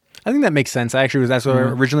 Yeah. I think that makes sense. That's what I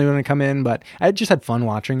originally wanted to come in, but I just had fun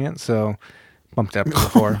watching it, so bumped it up to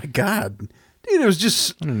 4. Oh my God. Dude, it was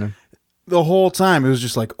just, I don't know. the whole time it was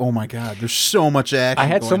just like, oh my god, there's so much action. I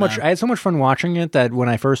had so much fun watching it that when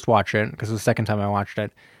I first watched it, because it was the second time I watched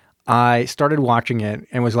it, I started watching it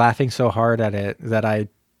and was laughing so hard at it that I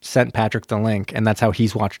sent Patrick the link, and that's how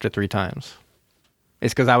he's watched it 3 times.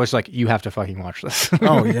 It's because I was like, you have to fucking watch this.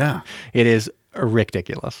 Oh yeah. It is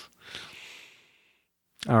ridiculous.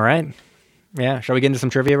 All right. Yeah. Shall we get into some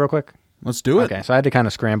trivia real quick? Let's do it. Okay. So I had to kind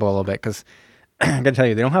of scramble a little bit because I got to tell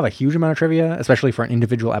you, they don't have a huge amount of trivia, especially for an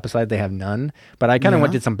individual episode. They have none. But I kind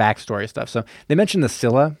of did some backstory stuff. So they mentioned the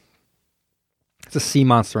Scylla. It's a sea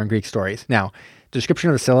monster in Greek stories. Now, the description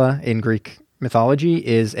of the Scylla in Greek mythology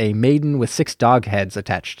is a maiden with 6 dog heads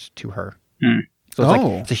attached to her. So it's like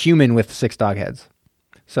it's a human with 6 dog heads.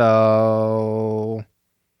 So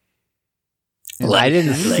I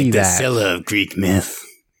didn't see the that. Scylla of Greek myth.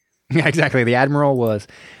 Yeah, exactly. The admiral was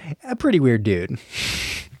a pretty weird dude.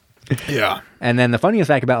 Yeah. And then the funniest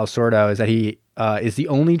fact about El Sordo is that he is the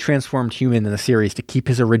only transformed human in the series to keep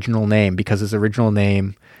his original name because his original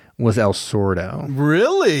name was El Sordo.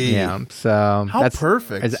 Really? Yeah. So that's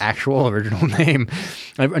perfect. His actual original name.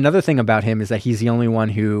 Another thing about him is that he's the only one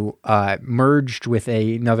who merged with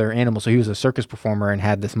another animal. So he was a circus performer and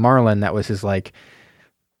had this marlin that was his like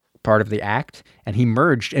part of the act, and he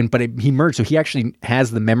merged, so he actually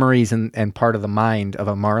has the memories and part of the mind of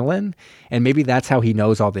a marlin, and maybe that's how he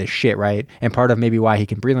knows all this shit, right? And part of maybe why he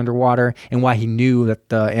can breathe underwater and why he knew that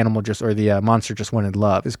the animal the monster just wanted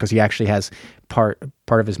love is because he actually has part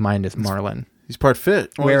of his mind is marlin. He's part fish.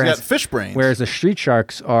 Well, he's got fish brains. Whereas the street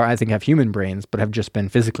sharks I think have human brains, but have just been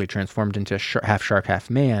physically transformed into half shark,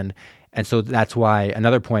 half man, and so that's why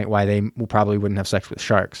another point why they probably wouldn't have sex with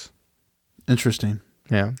sharks. Interesting.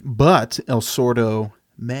 Yeah. But El Sordo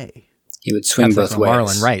may. He would swim both ways.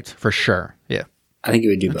 Marlin, right, for sure. Yeah. I think he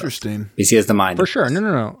would do both. Interesting. Because he has the mind. For sure.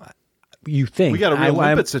 No. You think. We got a real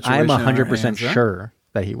limpet situation. I'm 100% sure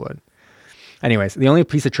that he would. Anyways, the only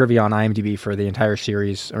piece of trivia on IMDb for the entire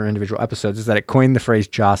series or individual episodes is that it coined the phrase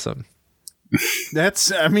Jossum.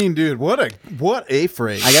 Dude, what a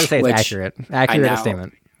phrase. I got to say it's accurate. Accurate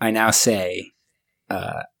statement. I now say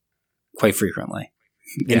quite frequently.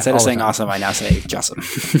 Instead of saying awesome, I now say Jossum.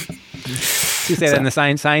 You say that in the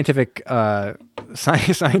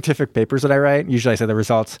scientific papers that I write. Usually I say the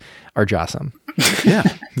results are Jossum. Yeah.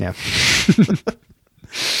 Yeah.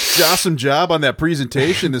 Jossum job on that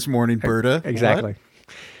presentation this morning, Berta. Exactly.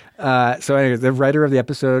 So anyway, the writer of the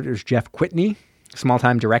episode is Jeff Whitney,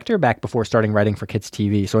 small-time director back before starting writing for kids'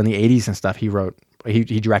 TV. So in the 80s and stuff, he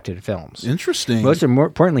directed films. Interesting. More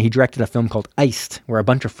importantly, he directed a film called Iced, where a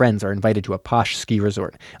bunch of friends are invited to a posh ski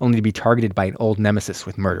resort, only to be targeted by an old nemesis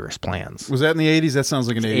with murderous plans. Was that in the 80s? That sounds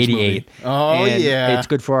like an 80s 88. movie. Oh, and yeah. It's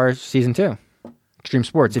good for our season 2. Extreme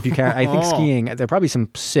sports. If you can, I think skiing, there are probably some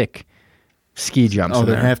sick ski jumps in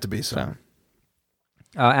there. There have to be some.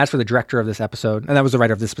 As for the director of this episode, and that was the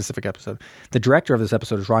writer of this specific episode, the director of this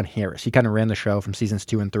episode is Ron Harris. He kind of ran the show from seasons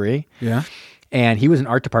 2 and 3. Yeah. And he was an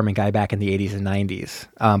art department guy back in the 80s and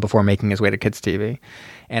 90s before making his way to kids' TV.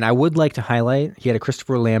 And I would like to highlight, he had a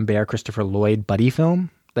Christopher Lambert, Christopher Lloyd buddy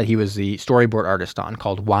film that he was the storyboard artist on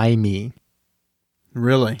called Why Me?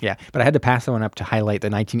 Really? Yeah. But I had to pass that one up to highlight the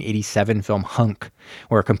 1987 film Hunk,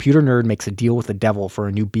 where a computer nerd makes a deal with the devil for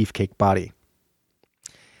a new beefcake body.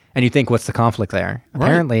 And you think, what's the conflict there? Right.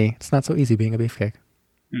 Apparently, it's not so easy being a beefcake.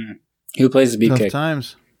 Who plays the beefcake? Tough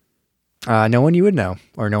times. No one you would know,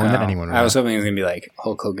 or no one that anyone would know. I was hoping it was going to be like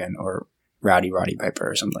Hulk Hogan or Roddy Piper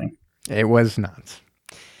or something. It was not.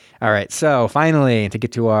 All right, so finally, to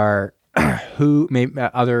get to our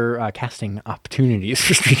other casting opportunities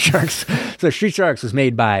for Street Sharks. So Street Sharks was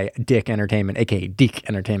made by Dick Entertainment, aka Deke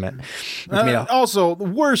Entertainment. Also, the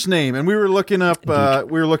worst name, and we were looking up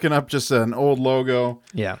just an old logo.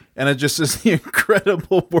 Yeah, and it just says the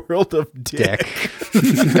Incredible World of Dick.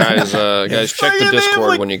 Guys, check the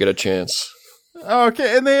Discord when you get a chance.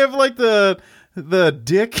 Okay, and they have like the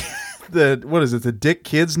Dick. What is it? The Dick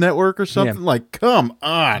Kids Network or something? Yeah. Like, come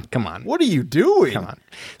on. What are you doing? Come on.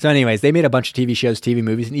 So anyways, they made a bunch of TV shows, TV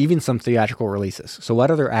movies, and even some theatrical releases. So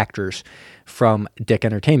what other actors from Dick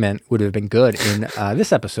Entertainment would have been good in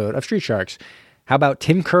this episode of Street Sharks? How about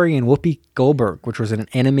Tim Curry and Whoopi Goldberg, which was an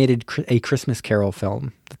animated A Christmas Carol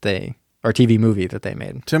film or TV movie that they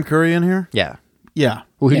made. Tim Curry in here? Yeah. Yeah.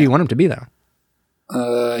 Well, who do you want him to be, though?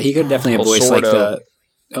 He could definitely have voiced like the...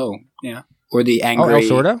 Oh, yeah. Or the angry... Oh, El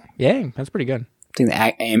Sordo? Yeah, that's pretty good. I think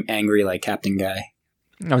the angry, like, captain guy.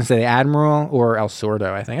 I was going to say the Admiral or El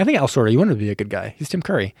Sordo, I think. I think El Sordo, you want him to be a good guy. He's Tim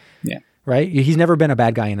Curry. Yeah. Right? He's never been a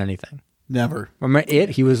bad guy in anything. Never. Remember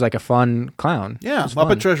he was like a fun clown. Yeah,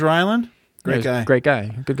 Muppet Treasure Island. Great guy. Great guy.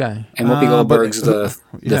 Good guy. And Whoopi Goldberg's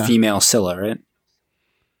the female Scylla, right?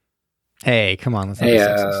 Hey, come on. Let's not be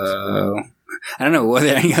sexist. I don't know. Were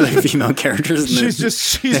there any other female characters? She's just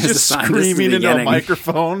screaming into a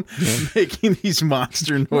microphone, making these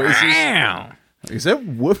monster noises. Is that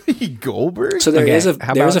Whoopi Goldberg? So there's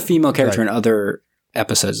a female character in other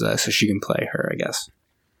episodes though, so she can play her, I guess.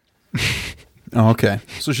 Oh, okay.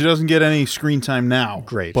 So she doesn't get any screen time now.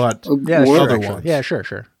 Great. But other ones. Yeah,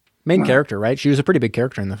 sure. Main character, right? She was a pretty big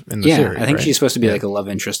character in the series. I think right? she's supposed to be like a love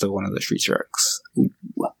interest of one of the Street Sharks. Ooh.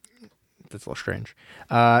 That's a little strange.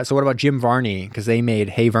 So what about Jim Varney? Because they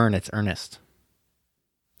made Hey Vern, It's Ernest.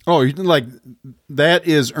 Oh, like that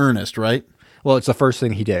is Ernest, right? Well, it's the first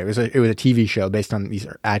thing he did. It was a TV show based on these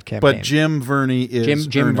ad campaigns. But Jim Varney is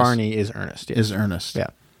Jim Varney is Ernest. Yes. Is Ernest? Yeah.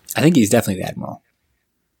 I think he's definitely the Admiral.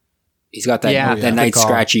 He's got that nice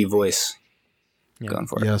scratchy voice going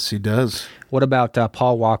for it. Yes, he does. What about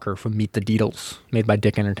Paul Walker from Meet the Deedles, made by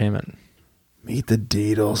Dick Entertainment? Meet the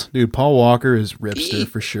Deedles. Dude, Paul Walker is Ripster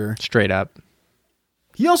for sure. Straight up.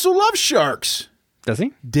 He also loves sharks. Does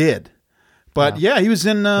he? Did. But he was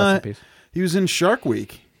in peace. He was in Shark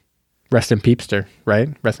Week. Rest in Peepster, right?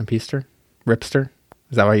 Rest in Peepster? Ripster?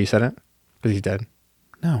 Is that why you said it? Because he's dead.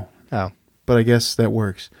 No. Oh. But I guess that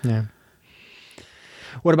works. Yeah.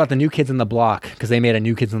 What about the New Kids on the Block? Because they made a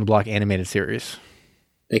New Kids on the Block animated series.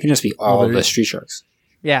 They can just be all of the Street Sharks.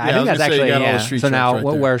 Yeah, I think that's actually, so now,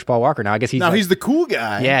 where's Paul Walker now? I guess he's the cool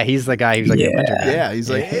guy. Yeah, he's the guy who's like the inventor guy. Yeah,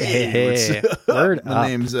 he's like, hey, word my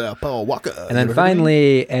name's Paul Walker. And then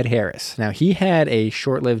finally, Ed Harris. Now, he had a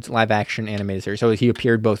short-lived live-action animated series, so he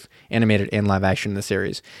appeared both animated and live-action in the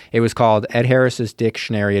series. It was called Ed Harris's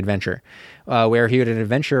Dictionary Adventure, where he had an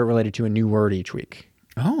adventure related to a new word each week.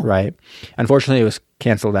 Oh. Right. Unfortunately, it was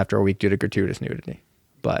canceled after a week due to gratuitous nudity.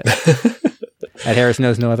 But Ed Harris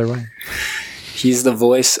knows no other way. He's the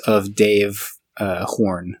voice of Dave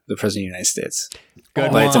Horn, the President of the United States.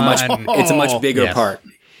 Good but one. it's a much bigger part.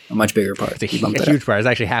 A much bigger part. It's a huge part. It's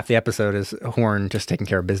actually half the episode is Horn just taking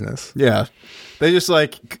care of business. Yeah. They just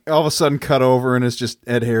like all of a sudden cut over and it's just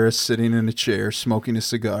Ed Harris sitting in a chair smoking a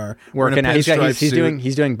cigar. Working out.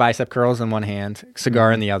 He's doing bicep curls in one hand,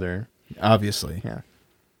 cigar in the other. Obviously. Yeah.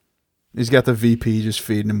 He's got the VP just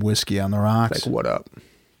feeding him whiskey on the rocks. It's like, what up?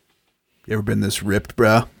 You ever been this ripped,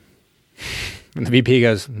 bro? And the VP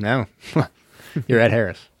goes, no, you're Ed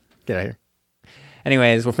Harris. Get out of here.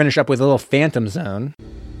 Anyways, we'll finish up with a little Phantom Zone.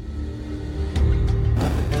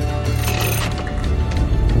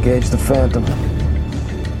 Engage the Phantom.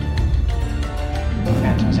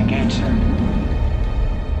 Phantom's engaged, sir.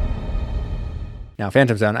 Now,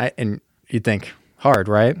 Phantom Zone, and you'd think, hard,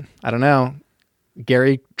 right? I don't know.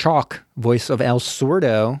 Gary Chalk, voice of El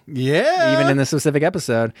Sordo. Yeah. Even in this specific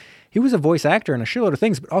episode. He was a voice actor in a shitload of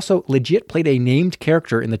things, but also legit played a named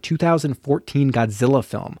character in the 2014 Godzilla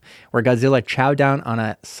film, where Godzilla chowed down on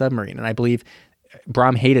a submarine. And I believe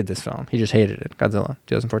Brom hated this film. He just hated it. Godzilla,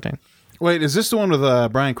 2014. Wait, is this the one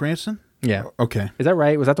with Bryan Cranston? Yeah. Okay. Is that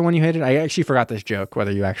right? Was that the one you hated? I actually forgot this joke,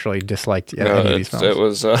 whether you actually disliked any of these films. It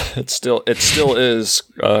was, it still is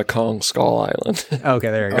Kong Skull Island.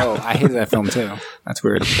 Okay, there you go. Oh, I hated that film too. That's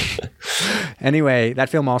weird. Anyway,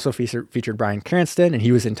 that film also featured Bryan Cranston, and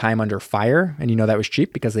he was in Time Under Fire, and you know that was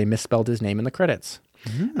cheap because they misspelled his name in the credits.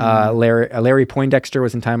 Larry Poindexter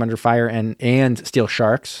was in Time Under Fire and Steel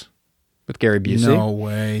Sharks with Gary Busey. No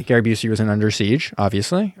way. Gary Busey was in Under Siege,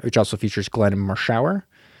 obviously, which also features Glenn Marshauer.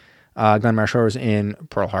 Glenn Marshauer was in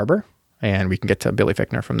Pearl Harbor, and we can get to Billy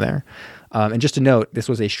Fichtner from there. And just to note, this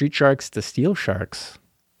was a Street Sharks to Steel Sharks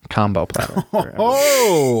combo platter.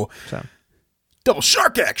 Oh! So. Double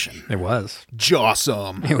shark action. It was.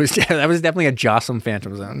 Jawsome. That was definitely a jawsome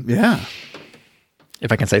Phantom Zone. Yeah.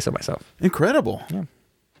 If I can say so myself. Incredible. Yeah.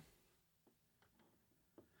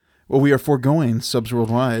 Well, we are foregoing subs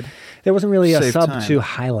worldwide. There wasn't really a Save sub time. to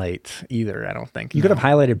highlight either, I don't think. You could have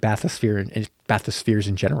highlighted bathyspheres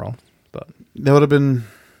in general, but That would have been...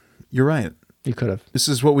 You're right. you could have. This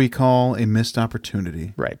is what we call a missed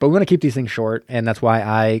opportunity. Right. But we want to keep these things short, and that's why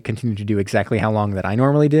I continue to do exactly how long that I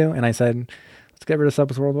normally do. And I said, let's get rid of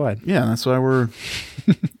subs worldwide. Yeah, that's why we're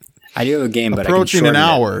I do have a game, but approaching an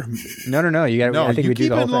hour. No. You got. No, I think you we do keep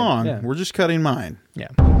the whole it thing. long. Yeah. We're just cutting mine. Yeah.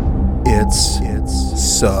 It's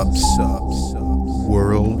subs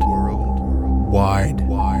world wide.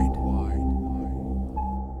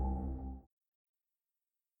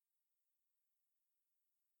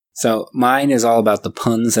 So mine is all about the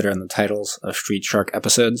puns that are in the titles of Street Shark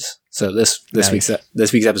episodes. So this week's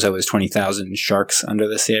episode was 20,000 sharks under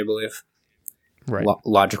the sea, I believe. Right.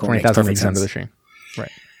 Logical. 20,000 leagues under the sea.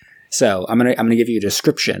 Right. So I'm gonna give you a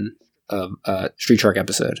description of a Street Shark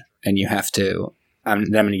episode, and you have to. I'm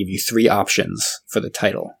gonna give you 3 options for the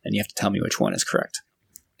title, and you have to tell me which one is correct.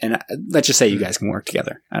 And let's just say you guys can work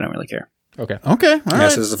together. I don't really care. Okay. Okay. All right.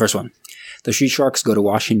 So this is the first one. The Street Sharks go to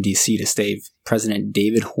Washington, D.C. to save President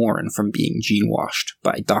David Horn from being gene-washed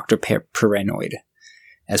by Dr. Paranoid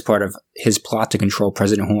as part of his plot to control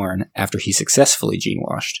President Horn after he successfully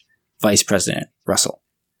gene-washed Vice President Russell.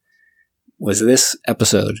 Was this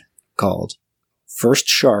episode called First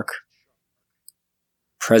Shark,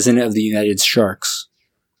 President of the United Sharks,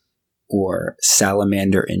 or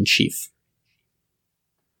Salamander-in-Chief?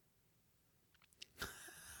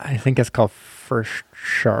 I think it's called First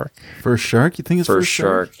Shark. First Shark? You think it's First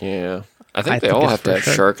Shark? Yeah. I think they all have to have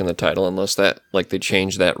shark in the title unless that, like, they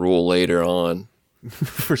change that rule later on.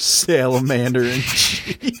 For Salamander and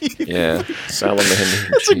Chief. Yeah, Salamander.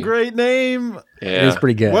 That's a great name. Yeah. It was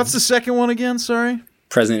pretty good. What's the second one again? Sorry.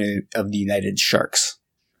 President of the United Sharks.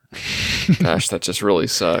 Gosh, that just really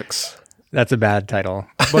sucks. That's a bad title.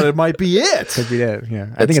 But it might be it. Could be it. Yeah,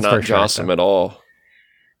 I think it's not First Shark, Jossum though. at all.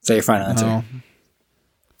 Is that your final answer? No.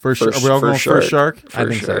 First, are we all going First Shark? I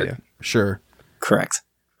think so, yeah. Sure. Correct.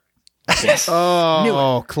 Yes.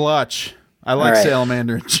 Oh, clutch. I like All right.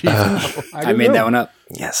 Salamander and Chief. I made that one up.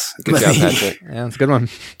 Yes. Good job, Patrick. Yeah, that's a good one.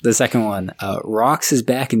 The second one. Rox is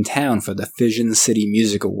back in town for the Fission City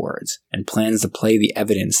Music Awards and plans to play the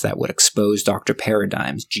evidence that would expose Dr.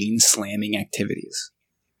 Paradigm's gene-slamming activities.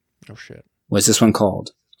 Oh, shit. Was this one called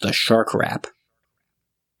The Shark Rap,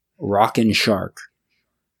 Rockin' Shark,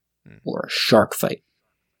 or Shark Fight?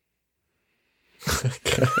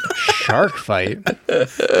 Shark Fight?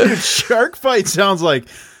 Dude, Shark Fight sounds like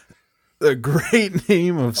a great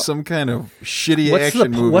name of some kind of shitty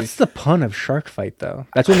action movie. What's the pun of Shark Fight, though?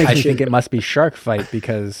 That's what makes me think it must be Shark Fight,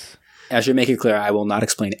 because... I should make it clear, I will not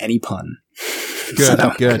explain any pun. Good,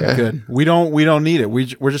 good. We don't need it.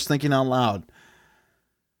 We're just thinking out loud.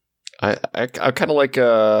 I kind of like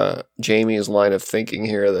Jamie's line of thinking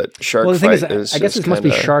here that Shark Well, the thing Fight is, is I guess just it must be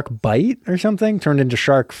kinda- Shark Bite or something, turned into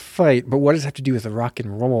Shark Fight, but what does it have to do with the rock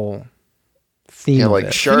and roll theme Yeah, of like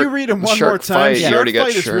it? Shark. Can you read them one Shark more time? Fight, you Shark already got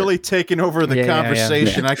Fight is Shark. really taking over the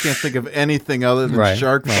conversation. I can't think of anything other than Right.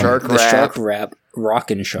 Shark Fight. Shark The Rap. Shark Rap,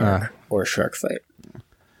 Rockin' Shark, or Shark Fight?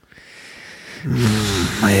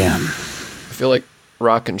 I am. I feel like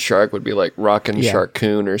Rockin' Shark would be like Rockin' Yeah.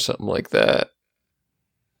 Sharkoon or something like that.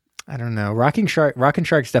 I don't know. Rocking Shark's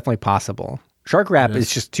definitely possible. Shark Rap It is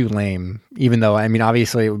is. just too lame, even though, I mean,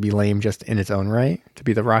 obviously it would be lame just in its own right to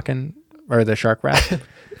be the Rockin' or the Shark Rap. You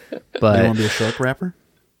But want to be a shark rapper?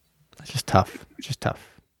 it's just tough. It's just tough.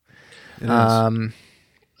 It is.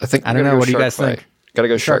 I think I don't know. What do you guys think? Gotta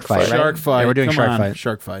go Shark, Shark Fight, Fight. right? Shark Fight. Yeah, we're doing Come Shark on, Fight.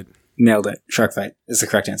 Shark Fight. Nailed it. Shark Fight is the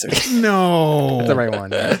correct answer. No. That's the right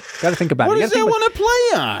one. Yeah. Got to think about What it. You does gotta that think want to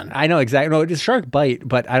play on? I know exactly. No, it's Shark Bite,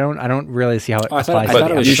 but I don't really see how it I thought- applies. I to thought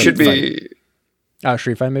the it was You episode. should be. Oh,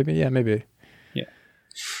 Street Fight, maybe. Yeah, maybe.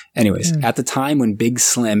 Anyways, at the time when Big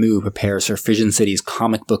Slamoo prepares for Fission City's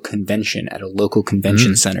comic book convention at a local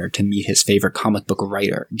convention center to meet his favorite comic book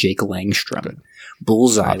writer, Jake Langstrom,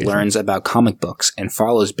 Bullseye learns about comic books and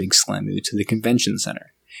follows Big Slamoo to the convention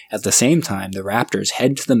center. At the same time, the Raptors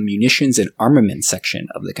head to the munitions and armament section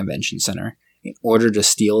of the convention center in order to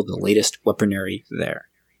steal the latest weaponry there.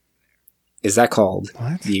 Is that called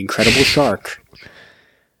What? The Incredible Shark,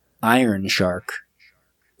 Iron Shark,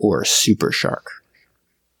 or Super Shark?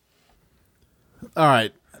 All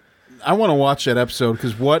right. I want to watch that episode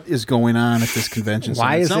because what is going on at this convention center?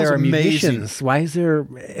 Why It is sounds there amazing. munitions? Why is there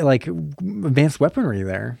like advanced weaponry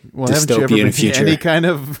there? Well, haven't you ever Dystopian been to future. any kind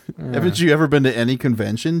of? Haven't you ever been to any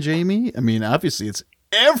convention, Jamie? I mean, obviously it's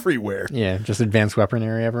everywhere. Yeah, just advanced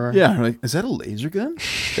weaponry everywhere. Yeah, like, is that a laser gun?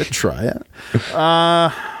 Let's try it.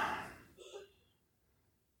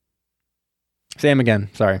 Sam again.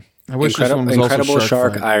 Sorry. I wish this one was Incredible also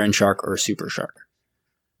Shark, Fight. Iron Shark, or Super Shark?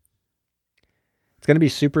 It's gonna be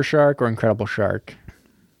Super Shark or Incredible Shark.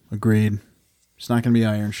 Agreed. It's not going to be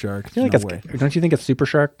Iron Shark. I feel like no way. don't you think it's Super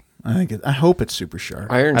Shark? I hope it's Super Shark.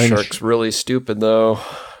 Iron I think Shark's really stupid though.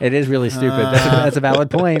 It is really stupid. That's a valid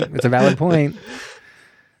point. It's a valid point.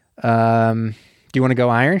 Do you want to go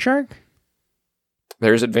Iron Shark?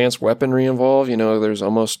 There's advanced weaponry involved. You know, there's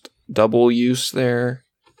almost double use there.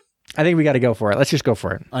 I think we got to go for it. Let's just go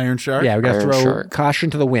for it. Iron Shark? Yeah, we got to Iron throw Shark. caution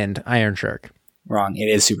to the wind. Iron Shark. Wrong. It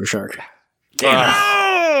is Super Shark.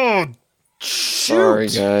 Oh, Sorry,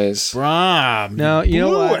 guys. Brom. No, you know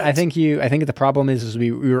blew what? it. I think the problem is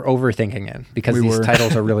we were overthinking it because We these were.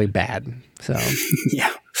 titles are really bad. So Yeah.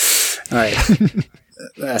 All right.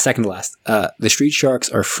 Second to last. The Street Sharks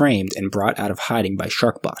are framed and brought out of hiding by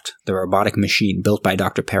Sharkbot, the robotic machine built by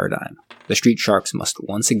Dr. Paradigm. The Street Sharks must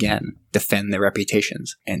once again defend their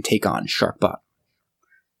reputations and take on Sharkbot.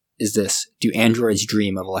 Is this, do androids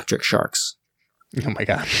dream of electric sharks? oh my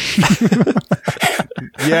god.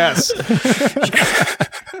 Yes.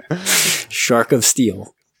 Shark of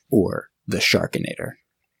Steel or the Sharkinator?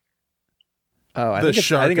 Oh, I The think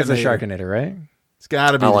it's a Sharkinator. Sharkinator, right? It's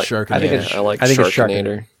got to be I the like- Sharkinator. I think it's- I like I think it's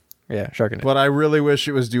Sharkinator. Yeah, Sharkinator. But I really wish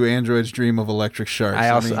it was Do Androids Dream of Electric Sharks.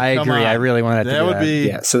 I come agree. on. I really wanted to That do would that. be.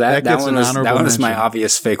 Yeah, so that gets one an was honorable my mention.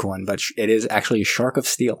 obvious fake one, but it is actually Shark of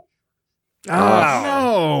Steel.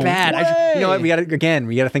 Oh, No bad. way. You know what? We got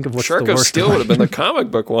to think of what's Shark the of worst Steel one. would have been the comic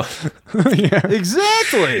book one. yeah.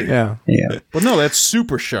 Exactly. Yeah. Yeah. But no, that's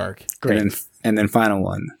Super Shark. Great. And then final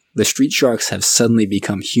one. The street sharks have suddenly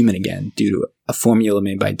become human again due to a formula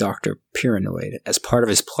made by Dr. Paranoid as part of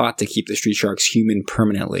his plot to keep the street sharks human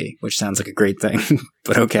permanently, which sounds like a great thing,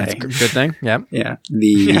 but okay. Good thing. Yep. Yeah.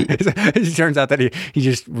 It turns out that he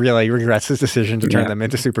just really regrets his decision to turn them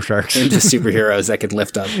into super sharks. Into superheroes that could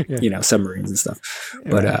lift up, submarines and stuff.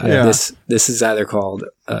 But this is either called,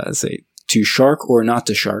 To Shark or Not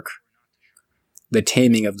to Shark, The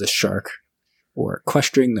Taming of the Shark, or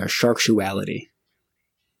Questioning Their Sharksuality.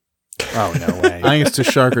 Oh, no way. I think it's To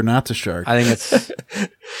Shark or Not to Shark. I think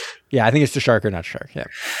it's to shark or not shark. Yeah.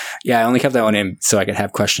 Yeah, I only kept that one in so I could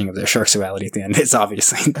have questioning of their sharksuality at the end. It's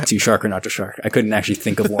obviously To Shark or Not to Shark. I couldn't actually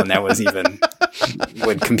think of one that was even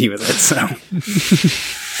would compete with it. So,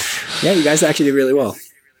 yeah, you guys actually did really well.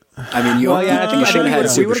 I mean, you should have had we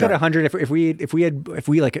Super would have got Shark. 100 if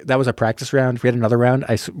we like that was a practice round. If we had another round,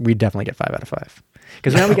 we'd definitely get 5 out of 5.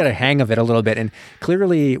 Because now we got a hang of it a little bit, and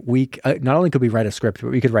clearly we not only could we write a script, but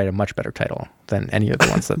we could write a much better title than any of the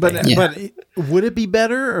ones that. But would it be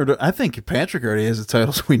better? Or I think Patrick already has the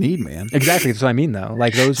titles we need, man. Exactly, that's what I mean, though.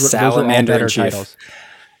 Like those are all Salamander better in Chief. titles.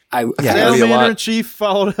 Salamander in Chief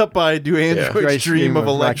followed up by Do Androids Dream of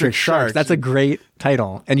Electric Sharks. That's a great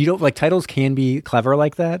title. And you don't like titles can be clever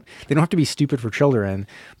like that. They don't have to be stupid for children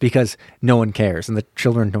because no one cares and the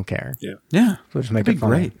children don't care. Yeah. So just make That'd it be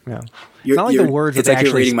funny. great. Yeah. It's not like the words It's that like they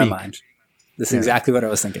you're actually reading my speak. mind. This is exactly what I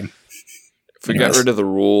was thinking. If we got rid of the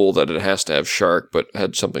rule that it has to have shark, but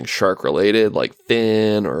had something shark related, like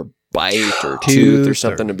fin or bite or tooth or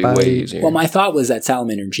something, to be way easier. Well, my thought was that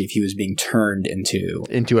Salamander in Chief, he was being turned into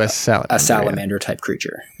a salamander type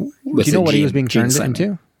creature. Do you know what he was being turned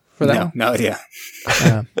into? For that no idea.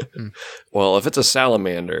 Well, if it's a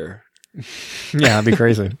salamander, yeah, that'd be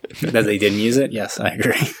crazy. That they didn't use it? Yes, I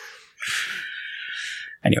agree.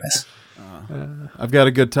 Anyways. I've got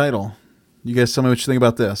a good title. You guys tell me what you think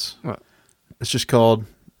about this. What? It's just called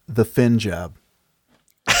The Fin Job.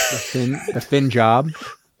 The fin job.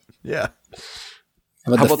 Yeah.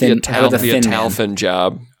 how about the Fin Man? Italfin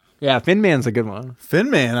job? Yeah, Fin Man's a good one.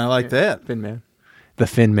 Fin Man, I like that. Fin Man. The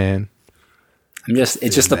Fin Man. It's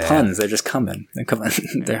just the puns. They're just coming.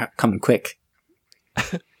 They're coming quick.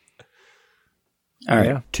 All right.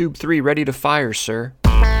 Yeah. Tube 3 ready to fire, sir.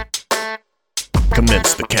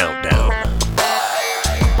 Commence the countdown.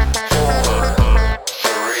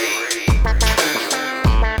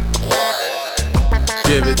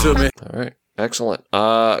 Give it to me. All right. Excellent.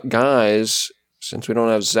 Guys, since we don't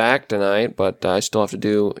have Zach tonight, but I still have to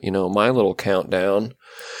do, my little countdown.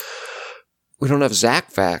 We don't have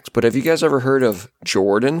Zach facts, but have you guys ever heard of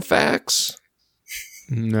Jordan facts?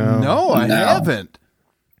 No, I haven't.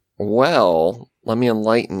 Well, let me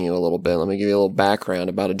enlighten you a little bit. Let me give you a little background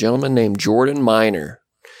about a gentleman named Jordan Miner.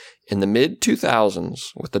 In the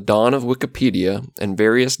mid-2000s, with the dawn of Wikipedia and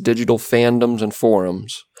various digital fandoms and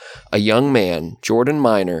forums, a young man, Jordan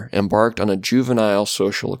Miner, embarked on a juvenile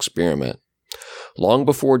social experiment. Long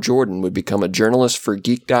before Jordan would become a journalist for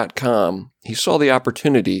Geek.com, he saw the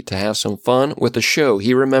opportunity to have some fun with a show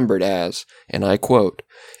he remembered as, and I quote,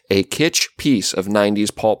 a kitsch piece of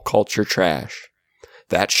 90s pulp culture trash.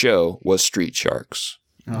 That show was Street Sharks.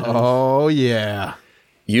 Oh, yeah.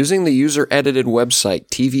 Using the user-edited website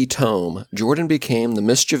TV Tome, Jordan became the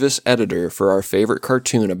mischievous editor for our favorite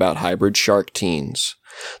cartoon about hybrid shark teens.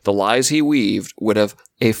 The lies he weaved would have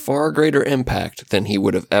a far greater impact than he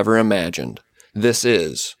would have ever imagined. This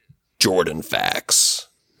is Jordan Facts.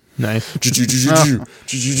 Nice.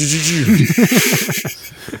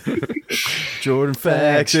 Jordan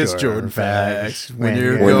Facts, it's Jordan Facts. When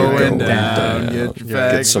you're When you're going going down, down, get your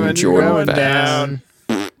facts. some when Jordan you're going Facts. down.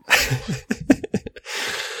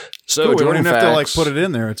 So Cool, we don't Jordan even have to Facts. put it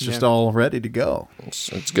in there. It's just all ready to go.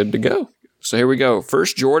 It's good to go. So here we go.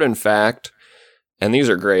 First Jordan fact, and these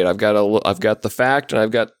are great. I've got the fact, and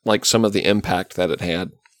I've got like some of the impact that it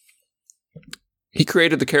had. He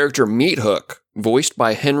created the character Meat Hook, voiced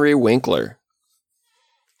by Henry Winkler.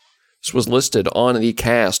 This was listed on the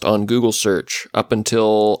cast on Google search up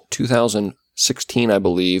until 2016, I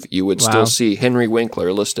believe. You would still see Henry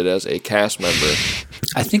Winkler listed as a cast member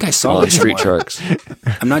I think I saw on that Street somewhere. Sharks.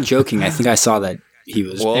 I'm not joking. I think I saw that he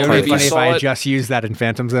was. Well, It would maybe be you funny if saw I had it- just used that in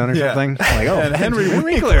Phantom Zone or Yeah. something. Like, oh, And Henry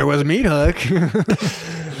Winkler was Meat Hook.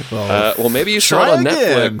 Well, maybe you saw it on Try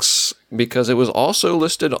again. Netflix because it was also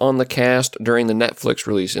listed on the cast during the Netflix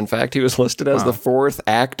release. In fact, he was listed as the 4th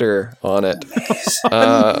actor on it.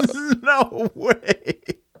 No way.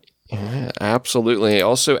 Yeah, absolutely. He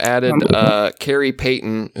also added Carrie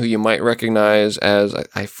Payton, who you might recognize as,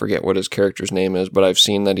 I forget what his character's name is, but I've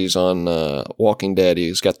seen that he's on Walking Dead.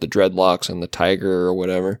 He's got the dreadlocks and the tiger or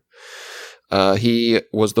whatever. He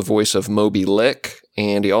was the voice of Moby Lick,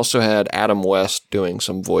 and he also had Adam West doing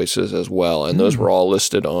some voices as well. And those were all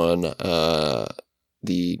listed on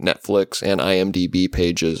the Netflix and IMDb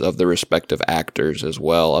pages of the respective actors as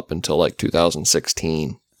well up until like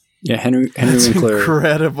 2016. Yeah, Henry That's Winkler.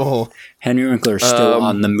 incredible. Henry Winkler is still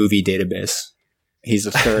on the movie database. He's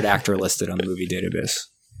the 3rd actor listed on the movie database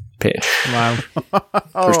page Wow.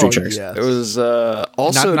 for Street Sharks. yes. It was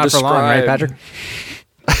also Not for long, right, Patrick?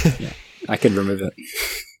 I could remove it.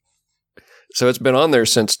 So it's been on there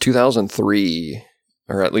since 2003,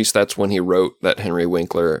 or at least that's when he wrote that Henry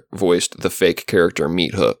Winkler voiced the fake character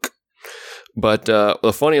Meat Hook. But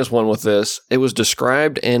the funniest one with this, it was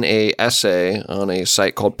described in a essay on a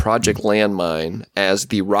site called Project Landmine as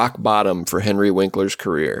the rock bottom for Henry Winkler's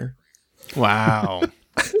career. Wow.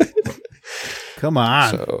 Come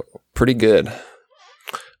on. So pretty good.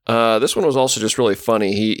 This one was also just really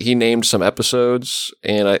funny. He named some episodes,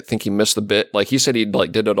 and I think he missed the bit. Like he said, he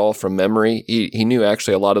did it all from memory. He knew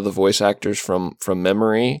actually a lot of the voice actors from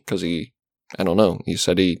memory because I don't know. He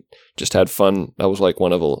said he just had fun. That was like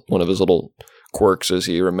one of his little quirks, as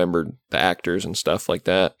he remembered the actors and stuff like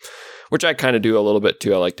that, which I kind of do a little bit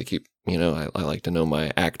too. I like to keep, I like to know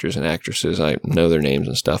my actors and actresses. I know their names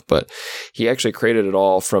and stuff, but he actually created it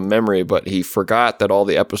all from memory, but he forgot that all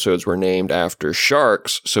the episodes were named after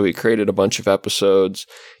sharks. So he created a bunch of episodes.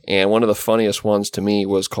 And one of the funniest ones to me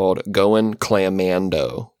was called Goin'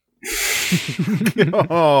 Clammando.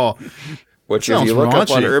 Oh, Which, if sounds you look up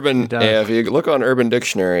on raunchy. if you look on Urban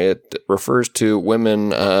Dictionary, it refers to women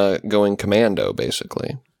going commando,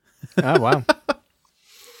 basically. Oh, wow.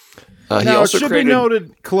 He now, it also should created. be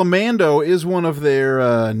noted, Clamando is one of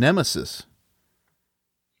their nemesis.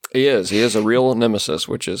 He is a real nemesis,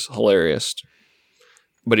 which is hilarious.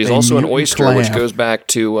 But he's A also an mutant oyster, which clam. goes back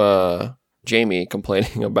to Jamie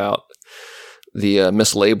complaining about the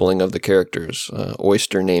mislabeling of the characters.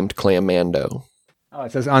 Oyster named Clammando. Oh,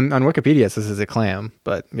 it says on Wikipedia it says it's a clam,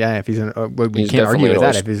 but yeah, if he's we He's can't argue definitely with an that.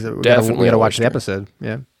 oyster. If he's we Definitely gotta an watch the oyster. episode.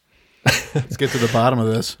 Yeah. Let's get to the bottom of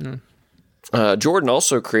this. Jordan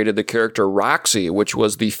also created the character Roxy, which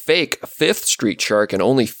was the fake 5th Street Shark and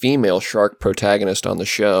only female shark protagonist on the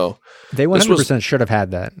show. They This was- 100% should have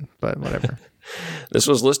had that, but whatever. This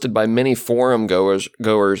was listed by many forum goers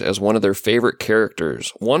as one of their favorite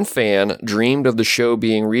characters. One fan dreamed of the show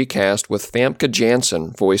being recast with Famke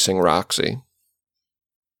Janssen voicing Roxy.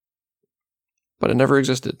 But it never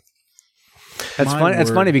existed. That's My funny. It's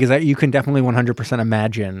word. funny because you can definitely 100%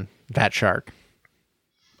 imagine that shark.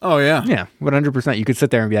 Oh, yeah. Yeah, 100%. You could sit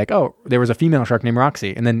there and be like, "Oh, there was a female shark named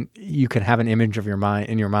Roxy," and then you could have an image of your mind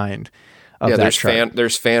in your mind of Yeah, that shark.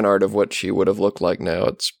 there's fan art of what she would have looked like now.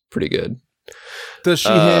 It's pretty good. Does she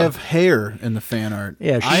have hair in the fan art?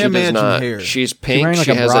 Yeah, I she She imagine does not. hair. She's pink. wearing, like,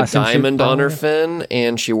 She a has bra a swimsuit diamond on her probably? fin,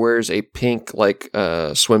 and she wears a pink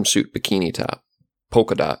swimsuit bikini top,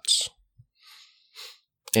 polka dots.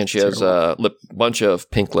 And she has a bunch of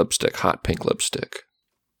pink lipstick, hot pink lipstick.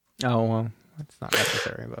 Oh well, that's not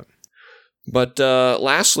necessary, but But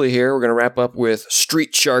lastly here, we're going to wrap up with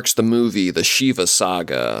Street Sharks the movie, the Shiva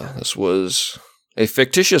Saga. This was a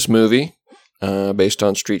fictitious movie based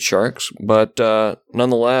on Street Sharks, but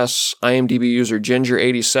nonetheless, IMDb user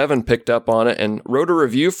Ginger87 picked up on it and wrote a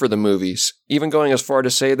review for the movies, even going as far to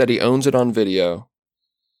say that he owns it on video.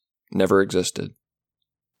 Never existed.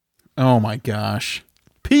 Oh, my gosh.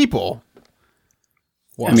 People.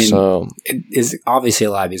 Wow. I mean, So, it is obviously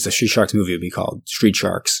alive because the Street Sharks movie would be called Street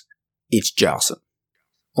Sharks. It's Jocelyn.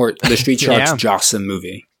 Or the Street Sharks Yeah. Jocelyn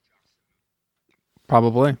movie.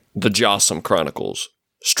 probably. The Jossum Chronicles,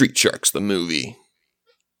 Street Sharks the movie.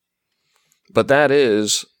 But that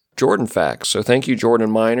is Jordan Facts. So thank you,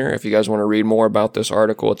 Jordan Miner. If you guys want to read more about this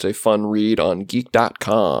article, it's a fun read on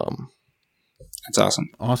geek.com. That's awesome.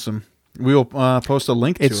 Awesome. We'll post a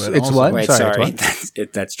link to It's- it. it's also. what? Wait, Sorry, sorry.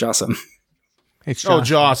 it's That's Jocelyn. It's Oh,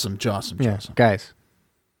 Josh. Jossum. Yeah, guys.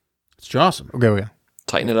 It's Jossum. Okay, we go.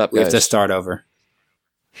 Tighten it up, We have to guys. start over.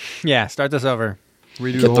 Yeah, start this over.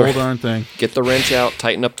 Redo Get the the- whole darn thing. Get the wrench out,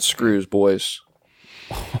 tighten up the screws, boys.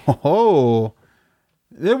 Oh,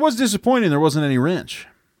 it was disappointing. There wasn't any wrench.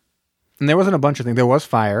 And there wasn't a bunch of things. There was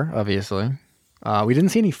fire, obviously. We didn't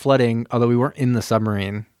see any flooding, although we weren't in the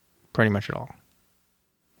submarine pretty much at all.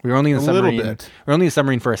 We were only in the submarine. Little bit. We were only in the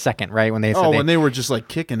submarine for a second, right? When they said when they were just like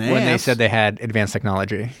kicking ass. when they said they had advanced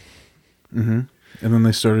technology. Mm-hmm. And then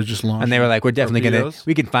they started just launching. And they were like, we're definitely torpedoes.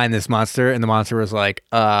 we can find this monster. And the monster was like,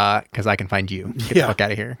 because I can find you. Get the fuck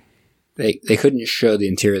out of here. They couldn't show the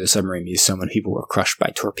interior of the submarine because so many people were crushed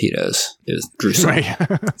by torpedoes. It was gruesome. Right.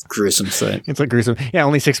 Gruesome sight. It's like gruesome. Yeah,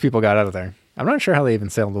 only 6 people got out of there. I'm not sure how they even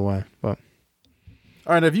sailed away. But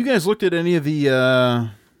All right, have you guys looked at any of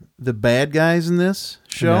the bad guys in this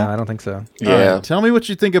show? no, I don't think so. Yeah. All right, tell me what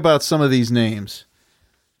you think about some of these names.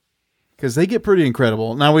 Because they get pretty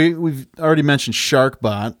incredible. Now, we've already mentioned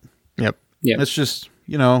Sharkbot. Yep. Yeah. That's just,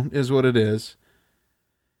 is what it is.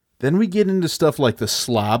 Then we get into stuff like the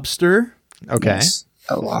Slobster. Okay. Yes.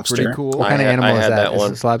 A lobster. Pretty cool. What kind of animal I is had that? that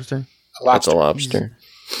one. Is it lobster? That's a lobster.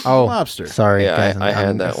 Oh, Lobster. Sorry, Yeah, guys. I had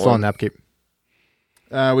I'm that still one. on the upkeep.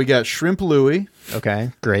 We got Shrimp Louie.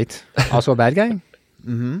 Okay, great. Also a bad guy?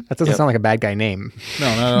 Mm-hmm. That doesn't sound like a bad guy name. No,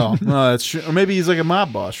 not at all. No, that's or maybe he's like a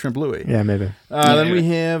mob boss, Shrimp Louie. Yeah, maybe. Then we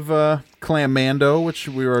have Clam Mando, which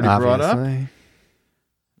we already brought up. Obviously.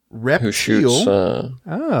 Reptile. Who shoots?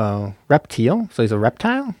 Oh, reptile? So he's a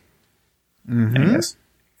reptile? Mm-hmm. Yes.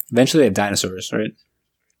 Eventually they have dinosaurs, right?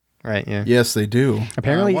 Right, yeah. Yes, they do.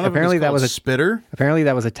 Apparently one of them apparently is that called was a Spitter. Apparently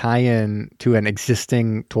that was a tie-in to an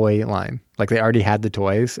existing toy line. Like they already had the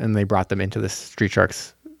toys and they brought them into the Street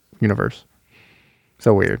Sharks universe.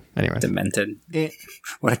 So weird. Anyway. Demented. And,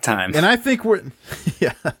 What a time. and I think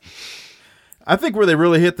I think where they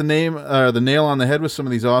really hit the nail on the head with some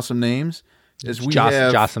of these awesome names is we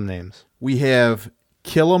have Jossum names. we have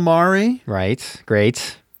Killamari Right.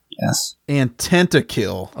 Great. Yes. and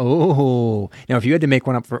Tentakill. Oh. Now if you had to make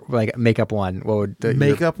one up for make up one, what would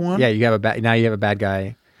Make up one? Yeah, you have now you have a bad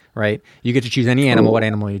guy, right? You get to choose any animal. What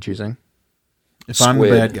animal are you choosing? If I'm the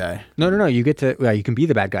Squid. bad guy. No. You get to you can be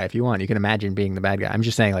the bad guy if you want. You can imagine being the bad guy. I'm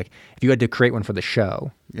just saying like if you had to create one for the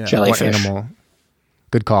show, Yeah. Jellyfish. what animal?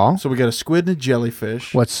 Good call. So we got a squid and a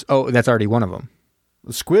jellyfish. That's already one of them.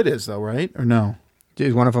 The squid is though, right? Or no?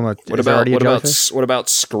 Is one of them What is there already a jellyfish? what about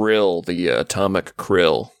Skrill, the atomic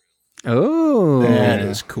krill? Oh, That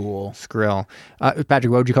is cool. Skrill. Patrick,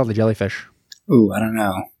 what would you call the jellyfish? Ooh, I don't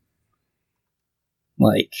know.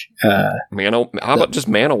 Like, How about just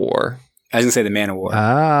Man-O-War? I was gonna say the Man of War.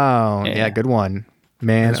 Oh, Yeah. yeah, good one.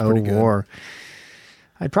 Man That's o' pretty good. War.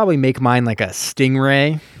 I'd probably make mine like a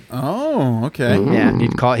stingray. Oh, okay. Ooh. Yeah,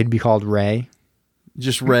 he'd be called Ray.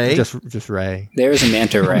 Just Ray. Just Ray. There's a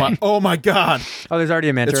manta ray. Oh my God! Oh, there's already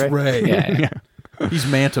a manta It's ray. Ray. Yeah. He's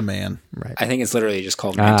Manta Man. Right. I think it's literally just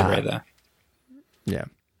called manta ray, though. Yeah.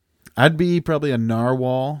 I'd be probably a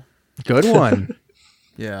narwhal. Good one.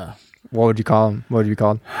 Yeah. What would you call him? What would you be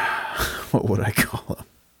called? What would I call him?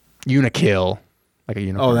 Unikill. Like a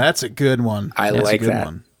unicorn. Oh, that's a good one. I That's a like good that.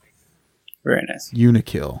 one. Very nice.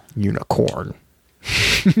 Unikill. Unicorn.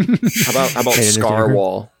 How about Hey, it is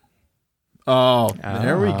Scarwall? Oh,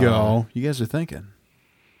 there we go. You guys are thinking.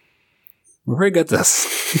 We're pretty good at this.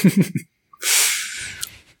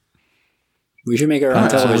 We should make our own All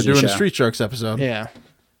right, so we're television doing show. a Street Sharks episode. Yeah.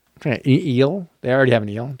 Okay. Eel. They already have an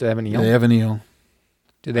eel. Do they have an eel? They have an eel.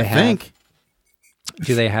 Do they I think.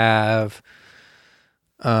 Do they have?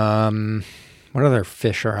 What other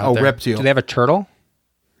fish are out there? reptile. Do they have a turtle?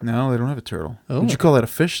 No, they don't have a turtle. Oh. Would you call that a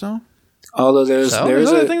fish, though? Although there's other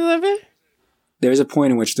things that have it? there's a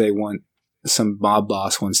point in which they want some mob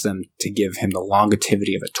boss wants them to give him the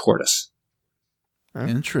longevity of a tortoise. Huh?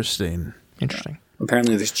 Interesting. Interesting.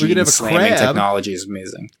 Apparently, this We could gene have a slamming crab. technology is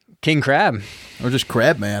amazing. King crab. Or just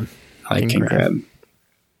Crab Man. I like King King crab. Crab.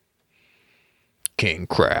 King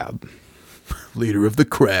crab. Leader of the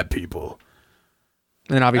crab people.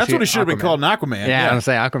 And then obviously That's what he should have been Aquaman. called, an Aquaman. Yeah, I'm gonna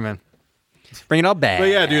say Aquaman. Bring it all back. But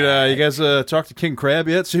yeah, dude, you guys talked to King Crab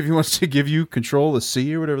yet? See if he wants to give you control of the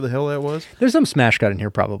sea or whatever the hell that was? There's some smash cut in here,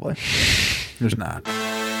 probably. There's not.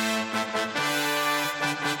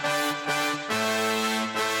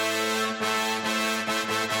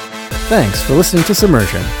 Thanks for listening to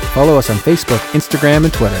Submersion. Follow us on Facebook, Instagram,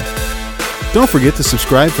 and Twitter. Don't forget to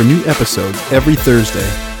subscribe for new episodes every Thursday.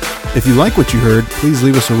 If you like what you heard, please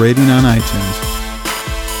leave us a rating on iTunes.